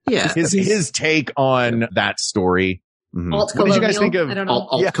steampunkish. Yeah. His take on that story. Alt-colonial. What did you guys think of? I don't know.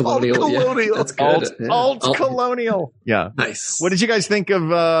 Alt-colonial. Alt-colonial. That's good. Alt-colonial. Yeah. Nice. What did you guys think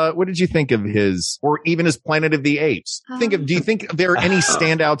of, what did you think of his, or even his Planet of the Apes? Do you think there are any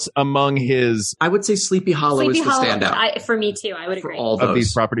standouts among his? I would say Sleepy Hollow is the standout. For me too, I would agree. For all those. Of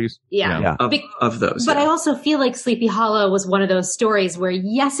these properties? Yeah. Of those. But I also feel like Sleepy Hollow was one of those stories where,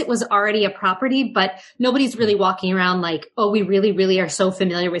 yes, it was already a property, but nobody's really walking around like, oh, we really, really are so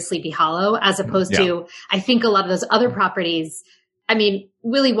familiar with Sleepy Hollow, as opposed to, I think a lot of those other properties. I mean,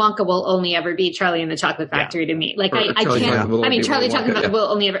 Willy Wonka will only ever be Charlie and the Chocolate Factory to me. Like, I can't, Charlie Chocolate Factory will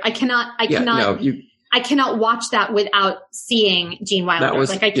only ever, I cannot. I cannot watch that without seeing Gene Wilder. That was,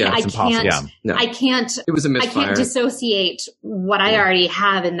 like I can't, I can't. It was a misfire. I can't dissociate what I already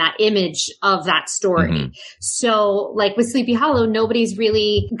have in that image of that story. Mm-hmm. So, like with Sleepy Hollow, nobody's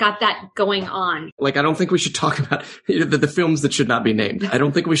really got that going on. Like, I don't think we should talk about the films that should not be named. I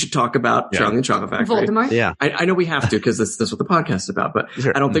don't think we should talk about Charlie and the Chocolate Factory. Voldemort. Yeah, I know we have to because that's what the podcast is about. But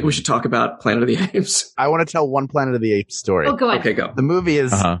sure. I don't think we should talk about Planet of the Apes. I want to tell one Planet of the Apes story. Oh, go ahead. Okay, go. The movie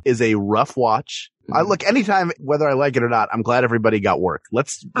is a rough watch. I look, anytime, whether I like it or not, I'm glad everybody got work.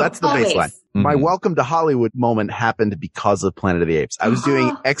 That's the baseline. Mm-hmm. My welcome to Hollywood moment happened because of Planet of the Apes. I was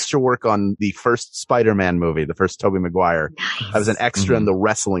doing extra work on the first Spider-Man movie, the first Tobey Maguire. Nice. I was an extra in the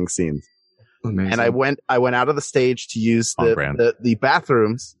wrestling scenes. Amazing. And I went out of the stage to use the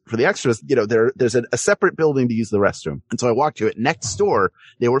bathrooms for the extras. You know, there's a separate building to use the restroom. And so I walked to it. Next door,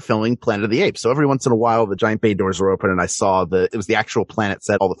 they were filming Planet of the Apes. So every once in a while, the giant bay doors were open and I saw it was the actual planet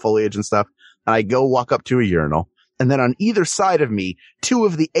set, all the foliage and stuff. And I go walk up to a urinal. And then on either side of me, two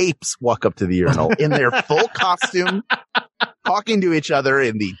of the apes walk up to the urinal in their full costume, talking to each other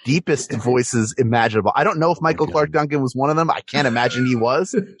in the deepest voices imaginable. I don't know if Michael Clark Duncan was one of them. I can't imagine he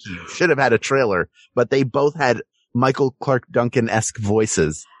was. He should have had a trailer, but they both had Michael Clark Duncan-esque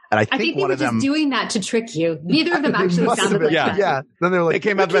voices. And I think they one were of them just doing that to trick you. Neither of them actually sounded like that. Yeah. Then they were like, they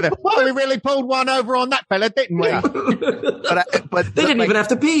came out with well, we really pulled one over on that fella, didn't we? Yeah. But they didn't even have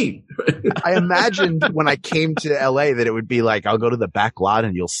to pee. I imagined when I came to LA that it would be like, I'll go to the back lot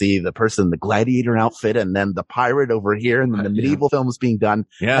and you'll see the person in the gladiator outfit and then the pirate over here and then the medieval films being done.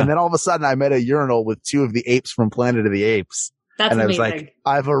 Yeah. And then all of a sudden I met a urinal with two of the apes from Planet of the Apes. That's and amazing. I was like,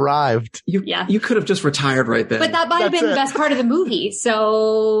 I've arrived. You could have just retired right then. But that might have been the best part of the movie.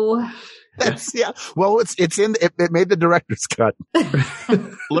 So well, it made the director's cut.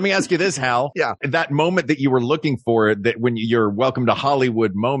 Let me ask you this, Hal. Yeah. That moment that you were looking for, that when your welcome to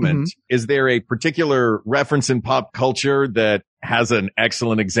Hollywood moment, is there a particular reference in pop culture that has an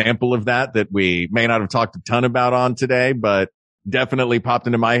excellent example of that we may not have talked a ton about on today, but definitely popped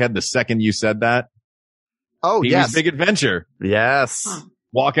into my head the second you said that? Oh, Pee-wee's Big Adventure. Yes.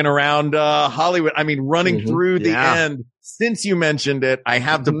 Walking around Hollywood. I mean, running through the end. Since you mentioned it, I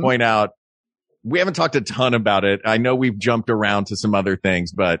have to point out, we haven't talked a ton about it. I know we've jumped around to some other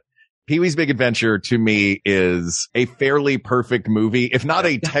things, but Pee-wee's Big Adventure to me is a fairly perfect movie, if not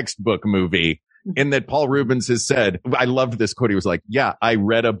a textbook movie, in that Paul Rubens has said, I loved this quote. He was like, yeah, I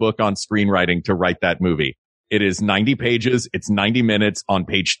read a book on screenwriting to write that movie. It is 90 pages. It's 90 minutes. On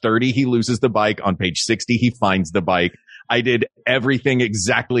page 30, he loses the bike. On page 60, he finds the bike. I did everything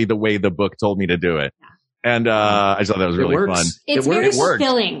exactly the way the book told me to do it. And I just thought that was really fun. It's very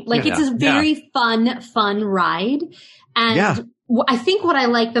fulfilling. Like, it's a very fun ride. And I think what I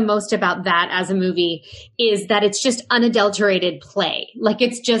like the most about that as a movie is that it's just unadulterated play. Like,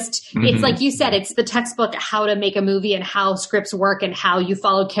 it's just, it's like you said, it's the textbook how to make a movie and how scripts work and how you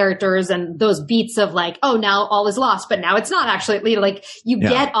follow characters and those beats of like, oh, now all is lost, but now it's not actually. Like, you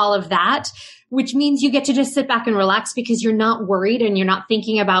get all of that, which means you get to just sit back and relax because you're not worried and you're not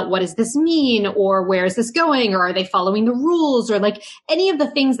thinking about what does this mean or where is this going or are they following the rules or like any of the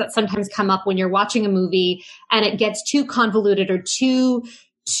things that sometimes come up when you're watching a movie and it gets too convoluted or too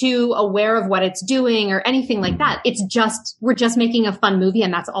aware of what it's doing or anything like that. We're just making a fun movie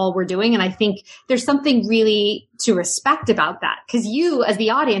and that's all we're doing. And I think there's something really to respect about that because you as the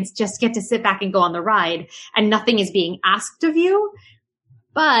audience just get to sit back and go on the ride and nothing is being asked of you.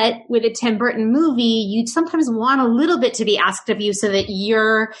 But with a Tim Burton movie, you sometimes want a little bit to be asked of you so that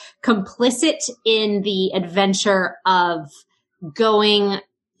you're complicit in the adventure of going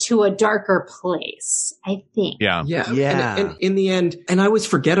to a darker place, I think. Yeah. And in the end, and I always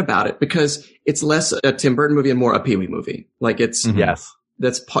forget about it because it's less a Tim Burton movie and more a Pee-wee movie. Like it's,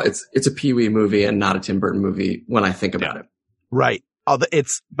 it's a Pee-wee movie and not a Tim Burton movie when I think about it. Right.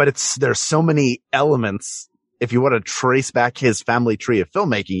 There's so many elements. If you want to trace back his family tree of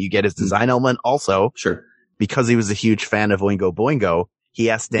filmmaking, you get his design element also. Sure. Because he was a huge fan of Oingo Boingo, he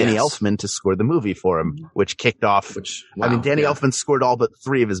asked Danny Elfman to score the movie for him, which kicked off. Danny Elfman scored all but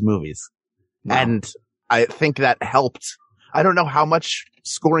 3 of his movies. Wow. And I think that helped. I don't know how much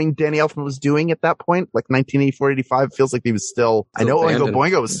scoring Danny Elfman was doing at that point, like 1984, 85. Feels like he was still I know Oingo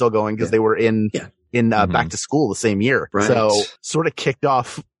Boingo was still going because they were in Back to School the same year. Right. So sort of kicked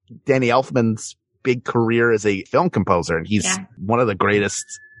off Danny Elfman's big career as a film composer, and he's one of the greatest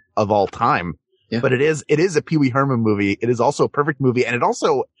of all time. Yeah. But it is a Pee Wee Herman movie. It is also a perfect movie, and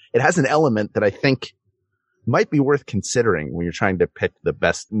it has an element that I think might be worth considering when you're trying to pick the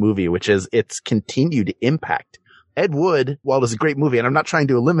best movie, which is its continued impact Ed Wood, while it's a great movie, and I'm not trying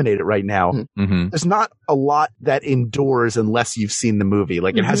to eliminate it right now, there's not a lot that endures unless you've seen the movie.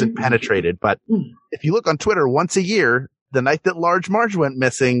 Like, it hasn't penetrated. But if you look on Twitter once a year, the night that Large Marge went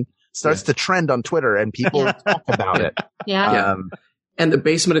missing starts to trend on Twitter, and people talk about it. And the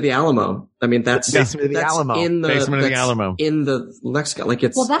Basement of the Alamo. I mean, that's Basement of the Alamo. In the Basement of the Alamo. In the lexicon. Like,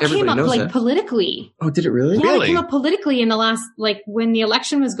 it's, that came up like politically. Oh, did it really? Yeah, it came up politically in the last, like, when the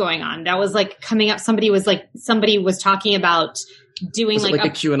election was going on. That was like coming up. Somebody was talking about doing was like a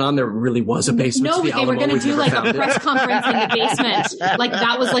QAnon. There really was a basement. No, but they were going to do like a press conference in the basement. Like,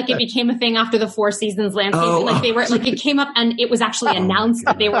 that was like, it became a thing after the Four Seasons landscape. Like, they were like, it came up and it was actually announced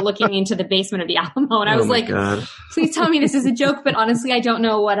that they were looking into the Basement of the Alamo. And I was like, please tell me this is a joke. But honestly, I don't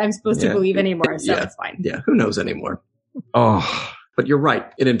know what I'm supposed to believe anymore. So it's fine. Yeah. Who knows anymore? But you're right.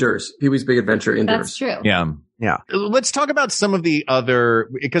 It endures. Pee-wee's Big Adventure endures. That's true. Yeah. Let's talk about some of the other,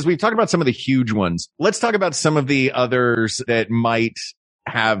 because we've talked about some of the huge ones. Let's talk about some of the others that might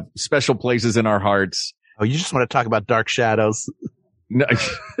have special places in our hearts. Oh, you just want to talk about Dark Shadows? No,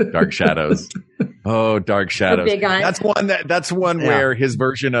 Dark Shadows. Oh, Dark Shadows. The big eye. That's one where his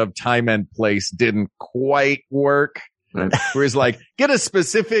version of Time and Place didn't quite work. Right. Where he's like, get a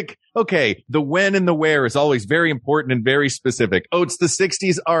specific, okay, the when and the where is always very important and very specific. Oh, it's the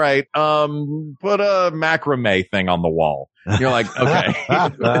 60s. All right. Put a macrame thing on the wall. You're like,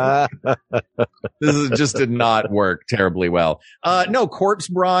 okay. Just did not work terribly well. No, Corpse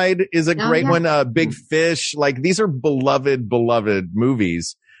Bride is a great one. Big Fish. Like, these are beloved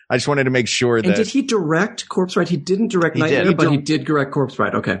movies. I just wanted to make sure that. And did he direct Corpse Bride? He didn't direct Nightmare, but he did direct Corpse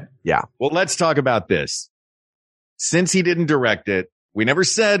Bride. Okay. Yeah. Well, let's talk about this. Since he didn't direct it, we never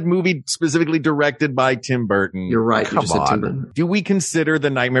said movie specifically directed by Tim Burton. You're right. Come on. Tim Burton. Do we consider The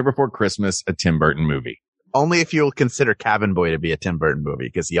Nightmare Before Christmas a Tim Burton movie? Only if you'll consider Cabin Boy to be a Tim Burton movie,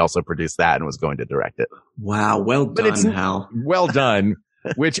 because he also produced that and was going to direct it. Wow. Well done, Hal. Well done.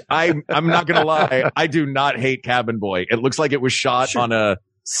 Which I'm not going to lie. I do not hate Cabin Boy. It looks like it was shot on a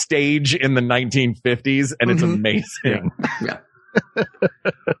stage in the 1950s, and it's amazing. Yeah.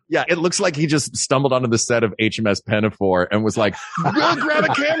 Yeah, it looks like he just stumbled onto the set of HMS Pinafore and was like, go grab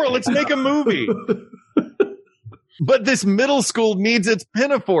a camera, let's make a movie. But this middle school needs its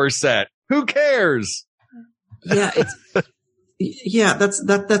Pinafore set. Who cares? Yeah, that's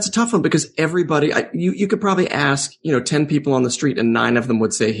a tough one, because everybody, you could probably ask, 10 people on the street and 9 of them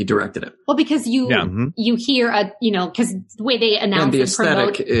would say he directed it. Well, because you hear because the way they announce and the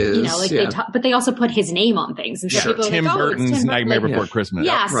aesthetic promote, is, they talk, but they also put his name on things. And so people Tim Burton's Nightmare Before Christmas.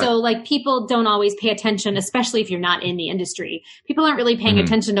 Yeah. So like, people don't always pay attention, especially if you're not in the industry. People aren't really paying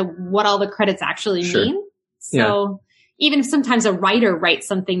attention to what all the credits actually mean. So even if sometimes a writer writes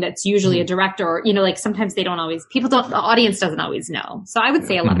something that's usually a director, or, like, sometimes the audience doesn't always know. So I would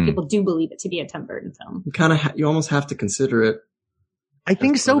say a lot of people do believe it to be a Tim Burton film. You almost have to consider it. I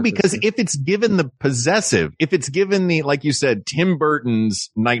think so, because if it's given the possessive, if it's given the, like you said, Tim Burton's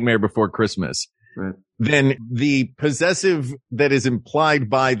Nightmare Before Christmas, then the possessive that is implied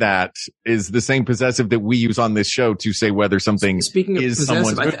by that is the same possessive that we use on this show to say whether something is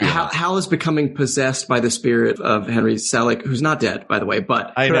someone's movie. Hal is becoming possessed by the spirit of Henry Selick, who's not dead, by the way,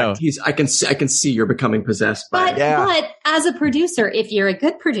 but I know I can see you're becoming possessed by it. But as a producer, if you're a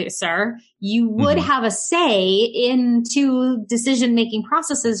good producer, you would have a say into decision-making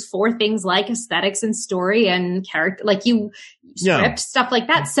processes for things like aesthetics and story and character, like script, stuff like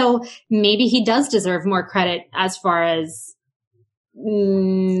that. So maybe he does deserve more credit as far as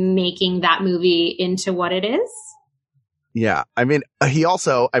making that movie into what it is. Yeah. I mean,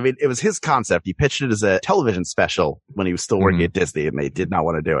 it was his concept. He pitched it as a television special when he was still working at Disney, and they did not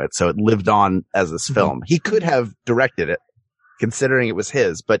want to do it. So it lived on as this film. He could have directed it, considering it was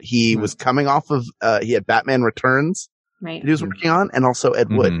his, but he was coming off of, he had Batman Returns that he was working on, and also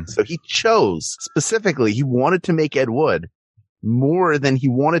Ed Wood. So he chose specifically, he wanted to make Ed Wood more than he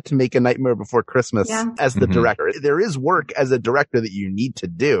wanted to make A Nightmare Before Christmas as the director. There is work as a director that you need to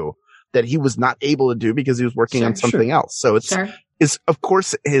do that he was not able to do because he was working on something else. So it's of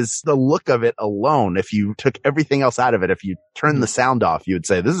course the look of it alone. If you took everything else out of it, if you turn the sound off, you would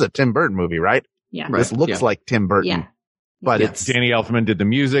say, this is a Tim Burton movie, right? Yeah. This looks like Tim Burton. Yeah. But it's Danny Elfman did the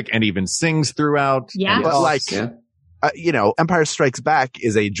music and even sings throughout. Yeah. But Empire Strikes Back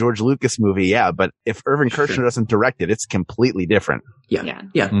is a George Lucas movie. Yeah. But if Irvin Kershner doesn't direct it, it's completely different. Yeah.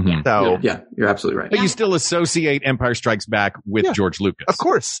 So you're absolutely right. But you still associate Empire Strikes Back with George Lucas. Of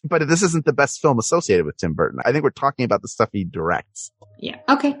course. But this isn't the best film associated with Tim Burton. I think we're talking about the stuff he directs. Yeah.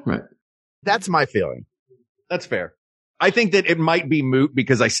 Okay. Right. That's my feeling. That's fair. I think that it might be moot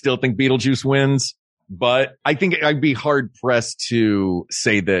because I still think Beetlejuice wins. But I think I'd be hard pressed to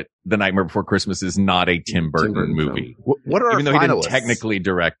say that The Nightmare Before Christmas is not a Tim Burton movie. What are Even our though finalists he didn't technically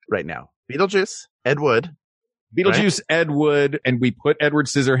direct right now? Beetlejuice, Ed Wood. Beetlejuice, right? Ed Wood, and we put Edward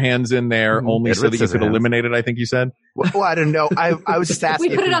Scissorhands in there only so that you could eliminate it, I think you said. Well, I don't know. I was just asking.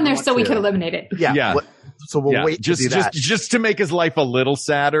 We put it on there so we could eliminate it. Yeah. So we'll wait to do that. Just to make his life a little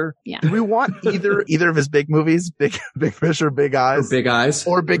sadder. Yeah. Do we want either of his big movies, Big Fish or Big Eyes? Or Big Eyes.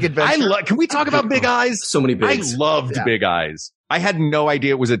 Or Big Adventure? Can we talk about Big Eyes? So many bigs. I loved Big Eyes. I had no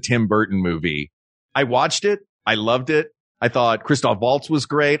idea it was a Tim Burton movie. I watched it. I loved it. I thought Christoph Waltz was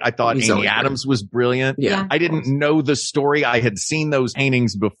great. I thought Amy Adams was brilliant. Yeah. I didn't know the story. I had seen those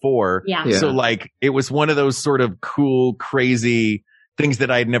paintings before. Yeah. So like it was one of those sort of cool, crazy things that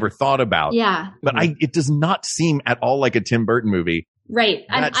I had never thought about. Yeah. But it does not seem at all like a Tim Burton movie. Right.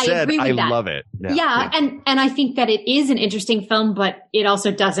 That I said, agree with that. I love it. Yeah. And I think that it is an interesting film, but it also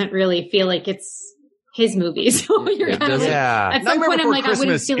doesn't really feel like it's his movie. So you're kind of like, at some point I'm like, I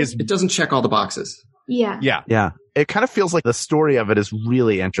wouldn't feel it doesn't check all the boxes. Yeah. Yeah. It kind of feels like the story of it is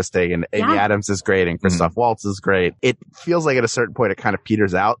really interesting, and Amy Adams is great and Christoph Waltz is great. It feels like at a certain point it kind of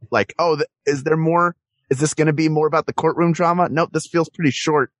peters out. Like, is there more? Is this going to be more about the courtroom drama? Nope, this feels pretty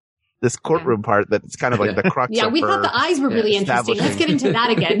short. This courtroom part that's kind of like the crux. Yeah, we thought the eyes were really interesting. Let's get into that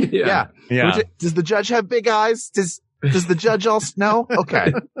again. Yeah. Does the judge have big eyes? Does the judge also know?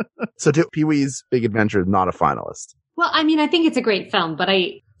 Okay. So Pee-wee's Big Adventure is not a finalist. Well, I mean, I think it's a great film, but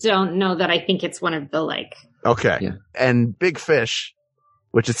I don't know that I think it's one of the Okay. Yeah. And Big Fish,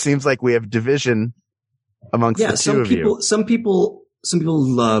 which it seems like we have division amongst the two of you. Some people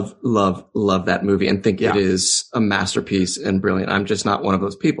love that movie and think it is a masterpiece and brilliant. I'm just not one of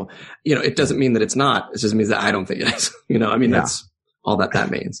those people. It doesn't mean that it's not. It just means that I don't think it is. That's all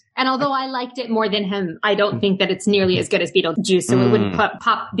that means. And although I liked it more than him, I don't think that it's nearly as good as Beetlejuice. So it wouldn't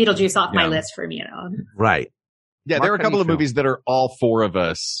pop Beetlejuice off my list for me. Right. Yeah, there are a couple of movies that are all four of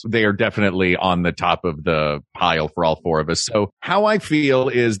us. They are definitely on the top of the pile for all four of us. So how I feel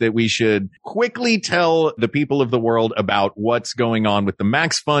is that we should quickly tell the people of the world about what's going on with the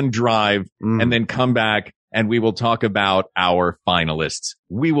Max Fun Drive and then come back and we will talk about our finalists.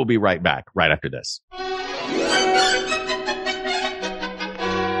 We will be right back right after this.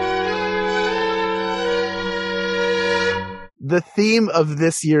 The theme of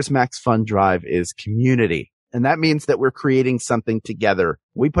this year's Max Fun Drive is community. And that means that we're creating something together.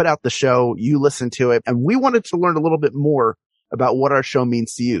 We put out the show, you listen to it, and we wanted to learn a little bit more about what our show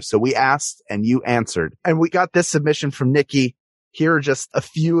means to you. So we asked and you answered. And we got this submission from Nikki. Here are just a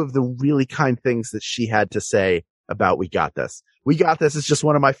few of the really kind things that she had to say about We Got This. We Got This is just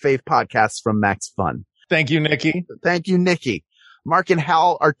one of my fave podcasts from Max Fun. Thank you, Nikki. Thank you, Nikki. Mark and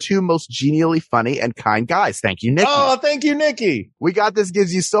Hal are two most genially funny and kind guys. Thank you, Nikki. Oh, thank you, Nikki. We Got This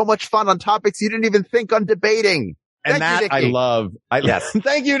gives you so much fun on topics you didn't even think on debating. And thank you, I love. Yes.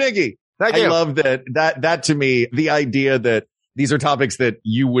 Thank you, Nikki. Thank you. I love that to me, the idea that these are topics that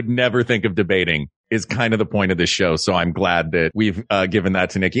you would never think of debating is kind of the point of this show. So I'm glad that we've given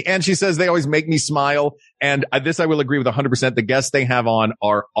that to Nikki. And she says they always make me smile. And this I will agree with 100%. The guests they have on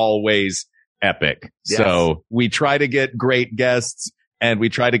are always epic. Yes. So we try to get great guests and we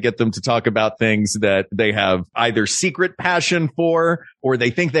try to get them to talk about things that they have either secret passion for or they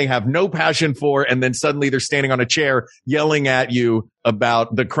think they have no passion for. And then suddenly they're standing on a chair yelling at you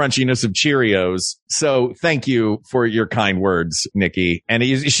about the crunchiness of Cheerios. So thank you for your kind words, Nikki. And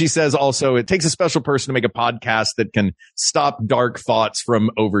she says also it takes a special person to make a podcast that can stop dark thoughts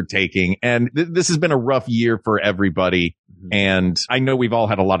from overtaking. And this has been a rough year for everybody. And I know we've all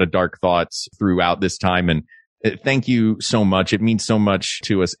had a lot of dark thoughts throughout this time. And thank you so much. It means so much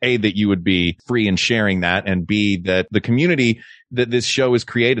to us, A, that you would be free in sharing that, and B, that the community that this show has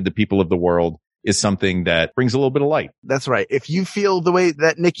created, the people of the world, is something that brings a little bit of light. That's right. If you feel the way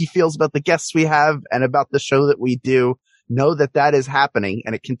that Nikki feels about the guests we have and about the show that we do, know that that is happening,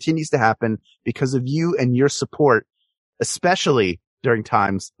 and it continues to happen because of you and your support, especially during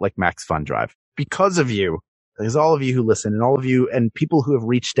times like Max Fun Drive. Because of you, there's all of you who listen and all of you and people who have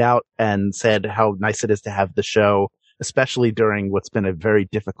reached out and said how nice it is to have the show, especially during what's been a very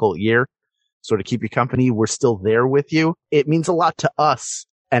difficult year. Sort of keep you company. We're still there with you. It means a lot to us.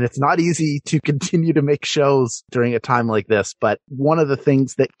 And it's not easy to continue to make shows during a time like this. But one of the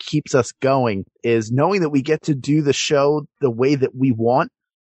things that keeps us going is knowing that we get to do the show the way that we want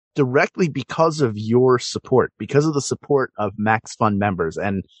directly because of your support, because of the support of Max Fun members.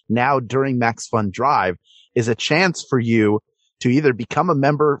 And now during Max Fun Drive is a chance for you to either become a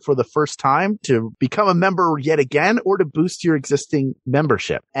member for the first time, to become a member yet again, or to boost your existing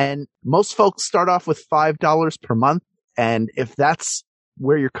membership. And most folks start off with $5 per month. And if that's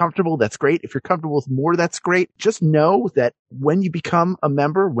where you're comfortable, that's great. If you're comfortable with more, that's great. Just know that when you become a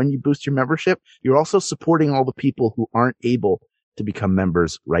member, when you boost your membership, you're also supporting all the people who aren't able to become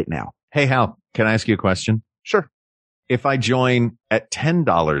members right now. Hey, Hal, can I ask you a question? Sure. If I join at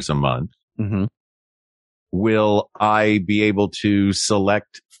 $10 a month, will I be able to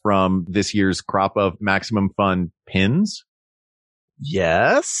select from this year's crop of Maximum Fun pins?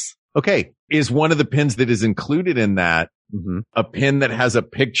 Yes. Okay. Is one of the pins that is included in that a pin that has a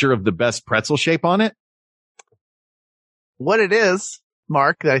picture of the best pretzel shape on it? What it is,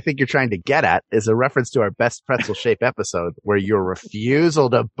 Mark, that I think you're trying to get at is a reference to our best pretzel shape episode where your refusal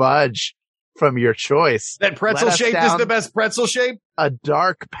to budge from your choice. That pretzel shape is the best pretzel shape? A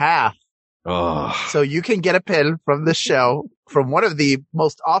dark path. Oh. So you can get a pin from the show from one of the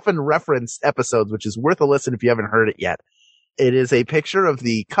most often referenced episodes, which is worth a listen if you haven't heard it yet. It is a picture of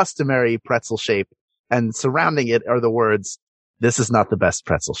the customary pretzel shape, and surrounding it are the words, "This is not the best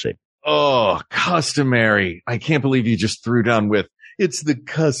pretzel shape." Oh, customary. I can't believe you just threw down with, "It's the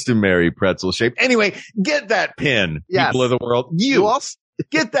customary pretzel shape." Anyway, get that pin, people of the world. You also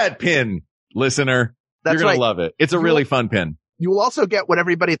get that pin, listener. You're going to love it. It's a really fun pin. You will also get what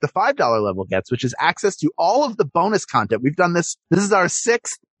everybody at the $5 level gets, which is access to all of the bonus content. We've done this. This is our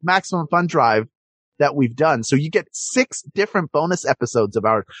 6th Maximum Fun Drive that we've done. So you get 6 different bonus episodes of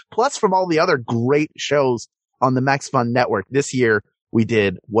ours, plus from all the other great shows on the Max Fun Network. This year we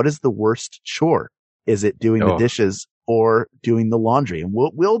did, what is the worst chore? Is it doing the dishes or doing the laundry? And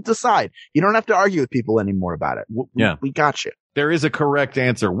we'll decide. You don't have to argue with people anymore about it. We got you. There is a correct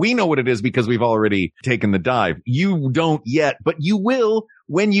answer. We know what it is because we've already taken the dive. You don't yet, but you will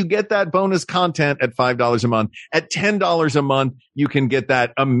when you get that bonus content at $5 a month. At $10 a month, you can get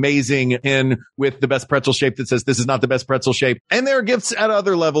that amazing pin with the best pretzel shape that says, "This is not the best pretzel shape." And there are gifts at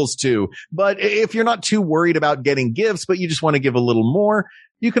other levels too. But if you're not too worried about getting gifts, but you just want to give a little more,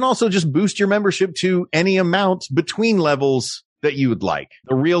 you can also just boost your membership to any amount between levels that you would like.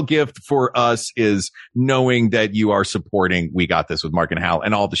 The real gift for us is knowing that you are supporting We Got This with Mark and Hal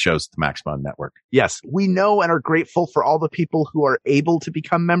and all the shows at the Max Fun Network. Yes, we know and are grateful for all the people who are able to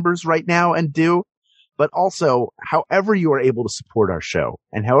become members right now and do, but also however you are able to support our show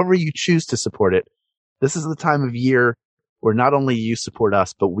and however you choose to support it, this is the time of year where not only you support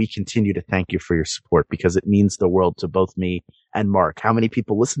us, but we continue to thank you for your support because it means the world to both me and Mark. How many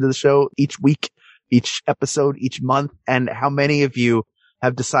people listen to the show each week, each episode, each month, and how many of you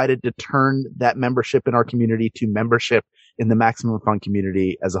have decided to turn that membership in our community to membership in the Maximum Fun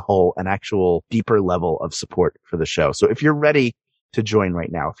community as a whole, an actual deeper level of support for the show. So if you're ready to join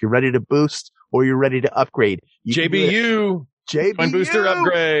right now, if you're ready to boost or you're ready to upgrade, JBU, Fun Booster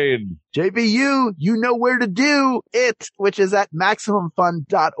Upgrade. JBU, you know where to do it, which is at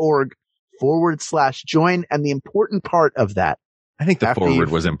MaximumFun.org/join. And the important part of that, I think the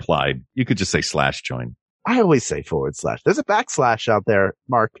forward was implied. You could just say /join. I always say /. There's a backslash out there,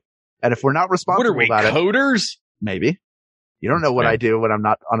 Mark. And if we're not responsible about it. Coders? Maybe. You don't know what I do when I'm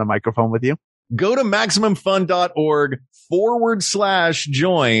not on a microphone with you. Go to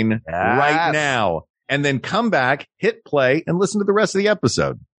MaximumFun.org/join right now. And then come back, hit play, and listen to the rest of the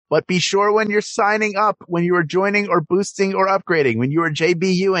episode. But be sure when you're signing up, when you are joining or boosting or upgrading, when you are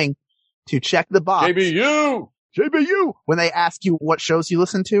JBUing, to check the box. JBU! When they ask you what shows you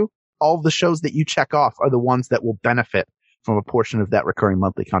listen to, all of the shows that you check off are the ones that will benefit from a portion of that recurring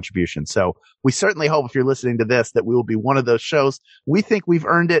monthly contribution. So we certainly hope if you're listening to this that we will be one of those shows. We think we've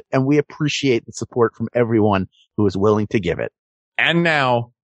earned it, and we appreciate the support from everyone who is willing to give it. And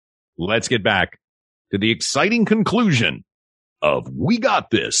now, let's get back to the exciting conclusion of We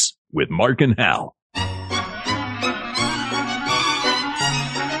Got This with Mark and Hal.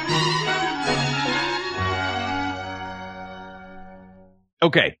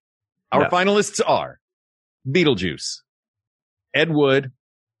 Okay. Our finalists are Beetlejuice, Ed Wood,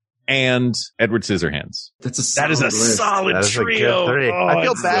 and Edward Scissorhands. That is a solid trio. Oh, I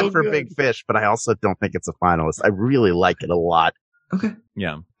feel bad for Big Fish, but I also don't think it's a finalist. I really like it a lot. Okay.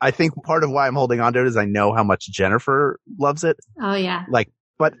 Yeah. I think part of why I'm holding on to it is I know how much Jennifer loves it. Oh, yeah.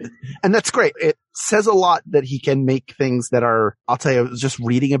 And that's great. It says a lot that he can make things that are, I'll tell you, I was just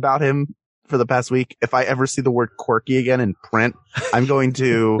reading about him for the past week. If I ever see the word quirky again in print, I'm going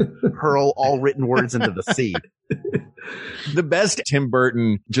to hurl all written words into the sea. The best Tim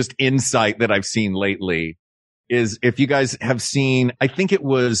Burton just insight that I've seen lately is if you guys have seen, I think it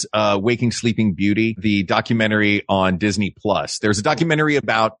was Waking Sleeping Beauty, the documentary on Disney Plus. There's a documentary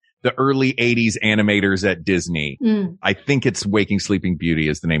about the early 80s animators at Disney. I think it's Waking Sleeping Beauty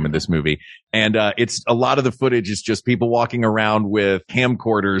is the name of this movie. And it's a lot of the footage is just people walking around with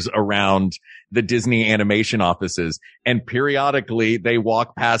camcorders around the Disney animation offices. And periodically they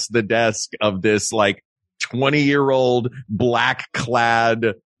walk past the desk of this like 20-year-old black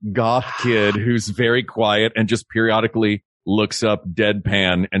clad goth kid who's very quiet and just periodically looks up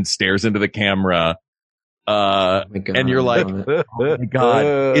deadpan and stares into the camera. And you're like, oh my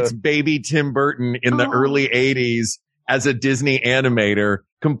God, it's baby Tim Burton in the early 80s as a Disney animator,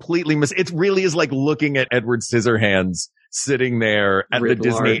 completely it really is like looking at Edward Scissorhands sitting there at the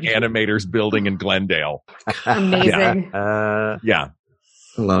Disney Animators building in Glendale. Amazing. Yeah.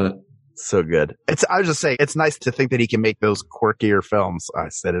 I love it. So good. I was just saying, it's nice to think that he can make those quirkier films. I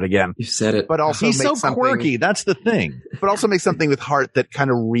said it again. You said it. But also he's so quirky. That's the thing. But also make something with heart that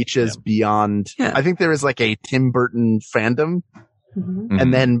kind of reaches beyond. Yeah. I think there is like a Tim Burton fandom. Mm-hmm.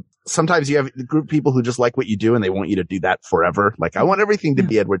 And then sometimes you have a group of people who just like what you do and they want you to do that forever. Like, I want everything to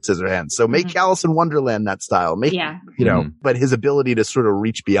be Edward Scissorhands. So make Alice in Wonderland that style. Make, you know, but his ability to sort of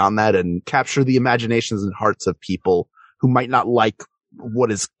reach beyond that and capture the imaginations and hearts of people who might not like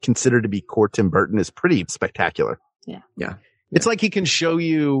what is considered to be core Tim Burton is pretty spectacular. Yeah. It's like he can show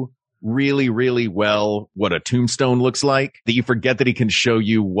you really, really well what a tombstone looks like, that you forget that he can show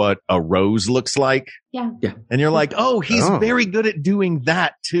you what a rose looks like. Yeah. And you're like, oh, he's very good at doing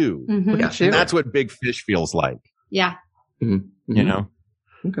that too. Mm-hmm. And that's what Big Fish feels like. Yeah. Mm-hmm. You know?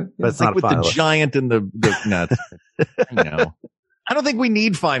 Okay. But it's like with the giant and the nuts. You know. I don't think we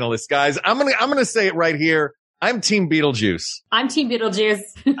need finalists, guys. I'm gonna say it right here. I'm Team Beetlejuice. I'm Team Beetlejuice.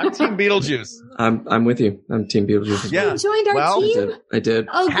 I'm Team Beetlejuice. I'm with you. I'm Team Beetlejuice. Yeah. You joined our team? I did.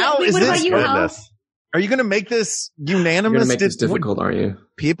 Oh, How wait, is what this about you, Hal? Are you going to make this unanimous? You're going to make this difficult, aren't you?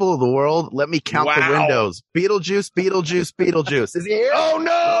 People of the world, let me count the windows. Beetlejuice, Beetlejuice, Beetlejuice. Is he here? Oh,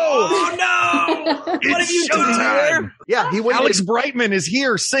 no! Oh, no! What have you done here? Yeah, he waited. Alex Brightman is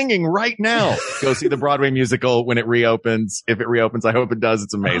here singing right now. Go see the Broadway musical when it reopens. If it reopens, I hope it does.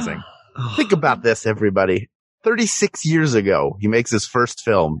 It's amazing. Think about this, everybody. 36 years ago, he makes his first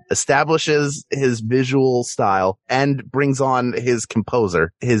film, establishes his visual style, and brings on his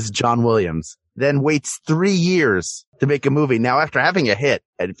composer, his John Williams. Then waits 3 years to make a movie. Now, after having a hit,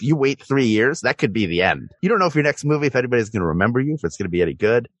 and if you wait 3 years, that could be the end. You don't know if your next movie, if anybody's going to remember you, if it's going to be any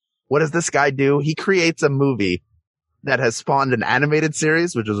good. What does this guy do? He creates a movie that has spawned an animated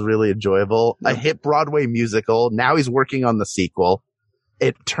series, which was really enjoyable, a hit Broadway musical. Now he's working on the sequel.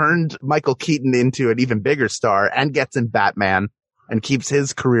 It turned Michael Keaton into an even bigger star and gets in Batman and keeps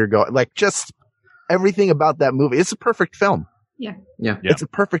his career going. Like, just everything about that movie. It's a perfect film. Yeah. It's a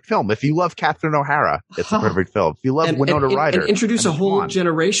perfect film. If you love Catherine O'Hara, it's a perfect film. If you love Winona Ryder. And introduce a whole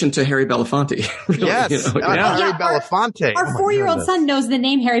generation to Harry Belafonte. Really, yes. You know, Harry Belafonte. Our 4-year-old son knows the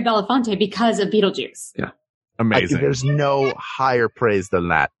name Harry Belafonte because of Beetlejuice. Yeah. Amazing. There's no higher praise than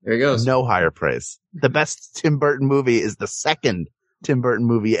that. There he goes. No higher praise. The best Tim Burton movie is the second Tim Burton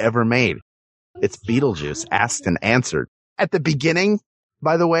movie ever made. It's Beetlejuice, Asked and Answered. At the beginning,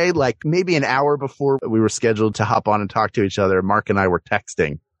 by the way, like maybe an hour before we were scheduled to hop on and talk to each other, Mark and I were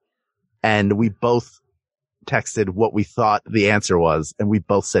texting, and we both texted what we thought the answer was, and we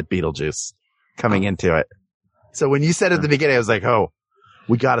both said Beetlejuice coming into it. So when you said at the beginning, I was like, oh,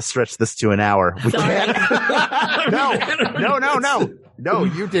 we got to stretch this to an hour. We can't. No,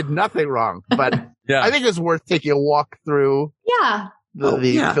 you did nothing wrong. But I think it's worth taking a walk through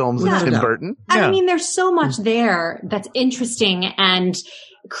the films of Tim Burton. I mean, there's so much there that's interesting and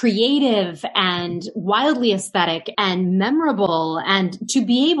creative and wildly aesthetic and memorable, and to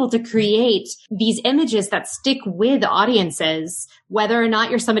be able to create these images that stick with audiences, whether or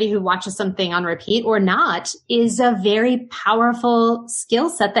not you're somebody who watches something on repeat or not, is a very powerful skill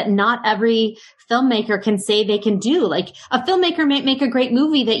set that not every filmmaker can say they can do. Like, a filmmaker might make a great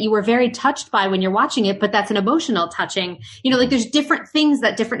movie that you were very touched by when you're watching it, but that's an emotional touching. You know, like, there's different things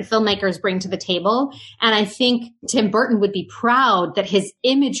that different filmmakers bring to the table. And I think Tim Burton would be proud that his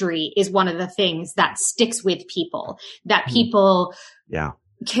imagery is one of the things that sticks with people, that people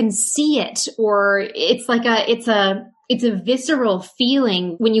can see it, or it's like it's a visceral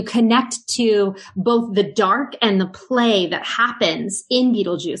feeling when you connect to both the dark and the play that happens in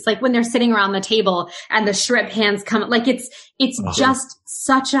Beetlejuice. Like when they're sitting around the table and the shrimp hands come, like it's just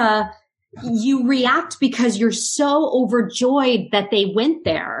such you react because you're so overjoyed that they went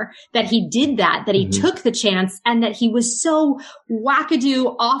there, that he did that he took the chance, and that he was so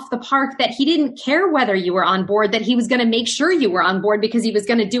wackadoo off the park that he didn't care whether you were on board, that he was going to make sure you were on board because he was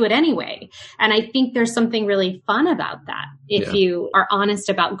going to do it anyway. And I think there's something really fun about that if you are honest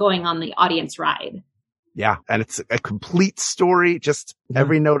about going on the audience ride. Yeah. And it's a complete story. Just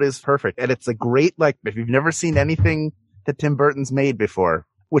every note is perfect. And it's a great, like, if you've never seen anything that Tim Burton's made before,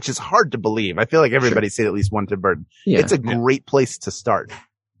 which is hard to believe. I feel like everybody's seen at least one Tim Burton. Yeah. It's a great place to start.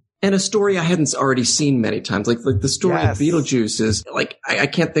 And a story I hadn't already seen many times. Like the story of Beetlejuice is like, I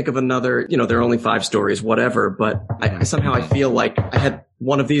can't think of another, there are only 5 stories, whatever, but I feel like I had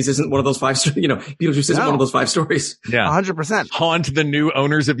one of these isn't one of those 5 stories, Beetlejuice isn't one of those 5 stories. Yeah. 100%. Haunt the new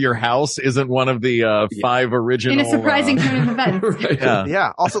owners of your house isn't one of the 5 original. In a surprising turn of events. Right.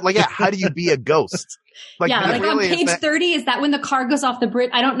 Yeah. Also, like, how do you be a ghost? Like on page 30, is that when the car goes off the bridge?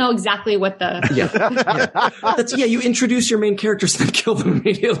 I don't know exactly what the... You introduce your main characters and then kill them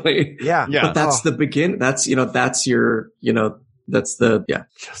immediately. Yeah. But that's the begin. That's your, that's the,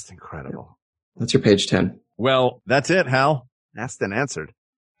 just incredible. That's your page 10. Well, that's it, Hal. Asked and answered.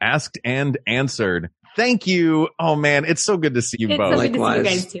 Asked and answered. Thank you. Oh man, it's so good to see you both. Likewise. To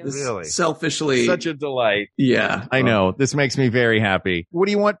see you guys too. Really. Selfishly. Such a delight. Yeah. I know. This makes me very happy. What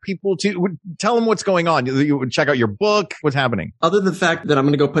do you want people to tell them what's going on? You would check out your book. What's happening? Other than the fact that I'm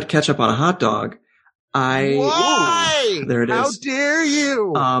going to go put ketchup on a hot dog. Why? There it is. How dare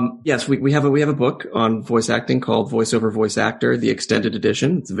you? Yes, we have a book on voice acting called Voice Over Voice Actor, the extended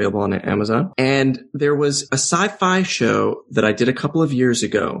edition. It's available on Amazon. And there was a sci-fi show that I did a couple of years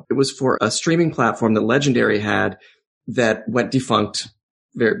ago. It was for a streaming platform that Legendary had that went defunct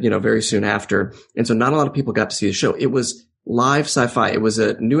very soon after. And so not a lot of people got to see the show. It was live sci-fi. It was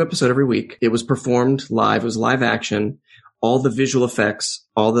a new episode every week. It was performed live. It was live action. All the visual effects,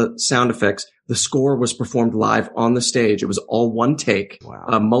 all the sound effects, the score was performed live on the stage. It was all one take,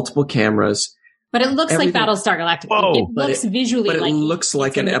 multiple cameras. But it looks like Battlestar Galactica. Whoa. It looks visually like... But it looks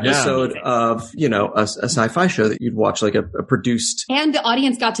like an episode of, a sci-fi show that you'd watch, like a produced... And the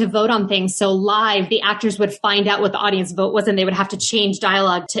audience got to vote on things. So live, the actors would find out what the audience vote was, and they would have to change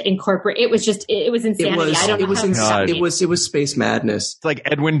dialogue to incorporate. It was just, it was insanity. I don't know it was space madness. It's like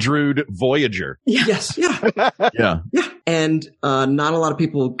Edwin Drood Voyager. Yeah. Yes. Yeah. Yeah. And not a lot of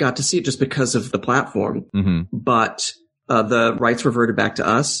people got to see it just because of the platform. Mm-hmm. But the rights reverted back to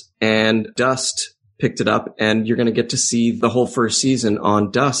us, and Dust picked it up, and you're going to get to see the whole first season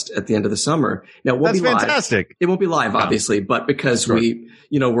on Dust at the end of the summer. Now, it won't be live. That's fantastic. It won't be live, obviously, but because we're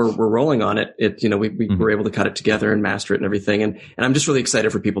rolling on it, we were able to cut it together and master it and everything. And I'm just really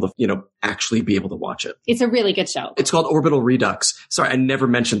excited for people to, actually be able to watch it. It's a really good show. It's called Orbital Redux. Sorry, I never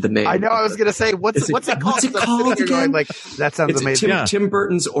mentioned the name. I know. I was going to say, what's it called? What's it called again? Like, that sounds amazing. Tim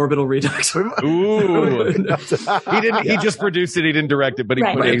Burton's Orbital Redux. Ooh. He just produced it. He didn't direct it, but he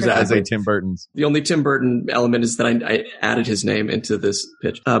put it as a Tim Burton's. The only Tim Burton element is that I added his name into this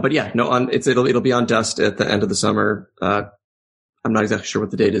pitch. But yeah, no, it'll be on Dust at the end of the summer. I'm not exactly sure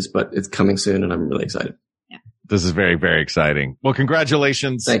what the date is, but it's coming soon, and I'm really excited. Yeah. This is very, very exciting. Well,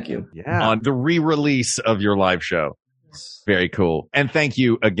 congratulations. Thank you. On the re-release of your live show. Very cool. And thank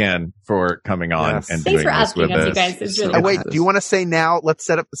you again for coming on and doing this with us. Thanks for asking us, you guys. It's really wait, do you want to say now, let's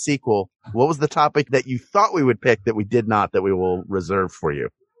set up the sequel. What was the topic that you thought we would pick that we did not, that we will reserve for you?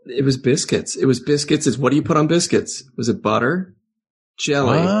 It was biscuits. It's what do you put on biscuits? Was it butter,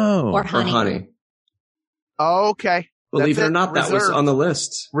 jelly, or honey? Okay. Believe it or not, that was on the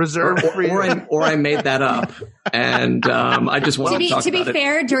list. Reserved for you. Or I made that up. And I just want to talk about it. To be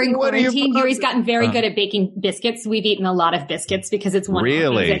fair, during quarantine, Yuri's gotten very good at baking biscuits. We've eaten a lot of biscuits because it's one of the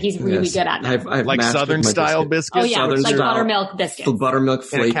things that he's really good at now. I've like Southern style biscuits? Oh, yeah. Southern like style, buttermilk biscuits. Buttermilk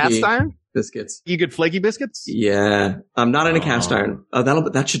flaky. In a cast iron? Biscuits. You get flaky biscuits? Yeah. I'm not in a cast iron.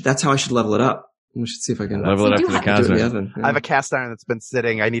 That's how I should level it up. We should see if I can level it up to the cast iron. I have a cast iron that's been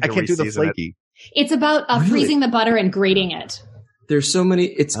sitting. I need to can't do the flaky. It's about freezing the butter and grating it. There's so many.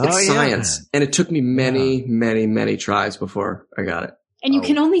 It's science, and it took me many, many, many tries before I got it. And you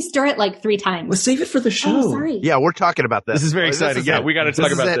can only stir it like 3 times. Let's save it for the show. Oh, sorry. Yeah, we're talking about this. This is very exciting. We got to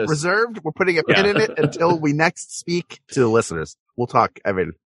talk about this. Reserved. We're putting a pin in it until we next speak to the listeners. We'll talk. I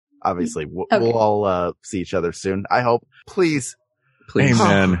mean, obviously, we'll all see each other soon. I hope. Please.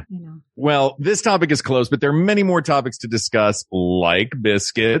 Amen. Well, this topic is closed, but there are many more topics to discuss, like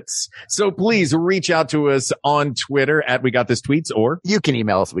biscuits. So please reach out to us on Twitter at We Got This Tweets, or you can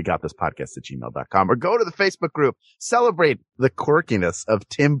email us, wegotThisPodcast@gmail.com, or go to the Facebook group. Celebrate the quirkiness of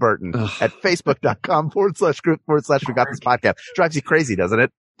Tim Burton at facebook.com/group/We Got This Podcast. Drives you crazy, doesn't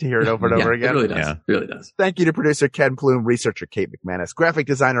it? To hear it over and over again. It really does. Yeah. It really does. Thank you to producer Ken Plume, researcher Kate McManus, graphic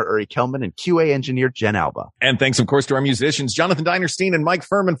designer Uri Kelman, and QA engineer Jen Alba. And thanks, of course, to our musicians, Jonathan Dinerstein and Mike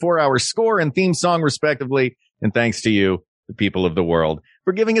Furman, for our score and theme song, respectively. And thanks to you, the people of the world,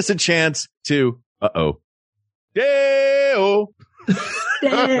 for giving us a chance to, Deo.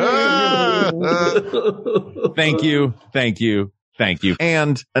 Thank you. Thank you.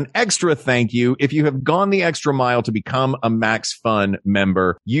 And an extra thank you. If you have gone the extra mile to become a Max Fun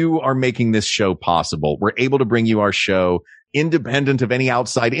member, you are making this show possible. We're able to bring you our show independent of any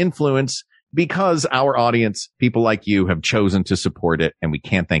outside influence because our audience, people like you, have chosen to support it, and we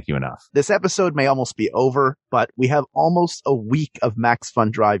can't thank you enough. This episode may almost be over, but we have almost a week of Max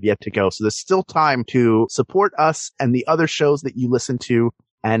Fun Drive yet to go. So there's still time to support us and the other shows that you listen to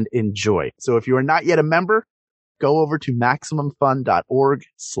and enjoy. So if you are not yet a member, go over to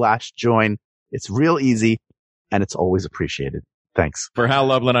MaximumFun.org/join. It's real easy, and it's always appreciated. Thanks. For Hal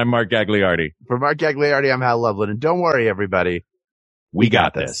Lublin, I'm Mark Gagliardi. For Mark Gagliardi, I'm Hal Lublin. And don't worry, everybody. We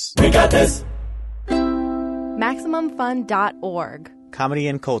got this. We got this. MaximumFun.org. Comedy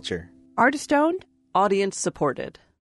and culture. Artist owned. Audience supported.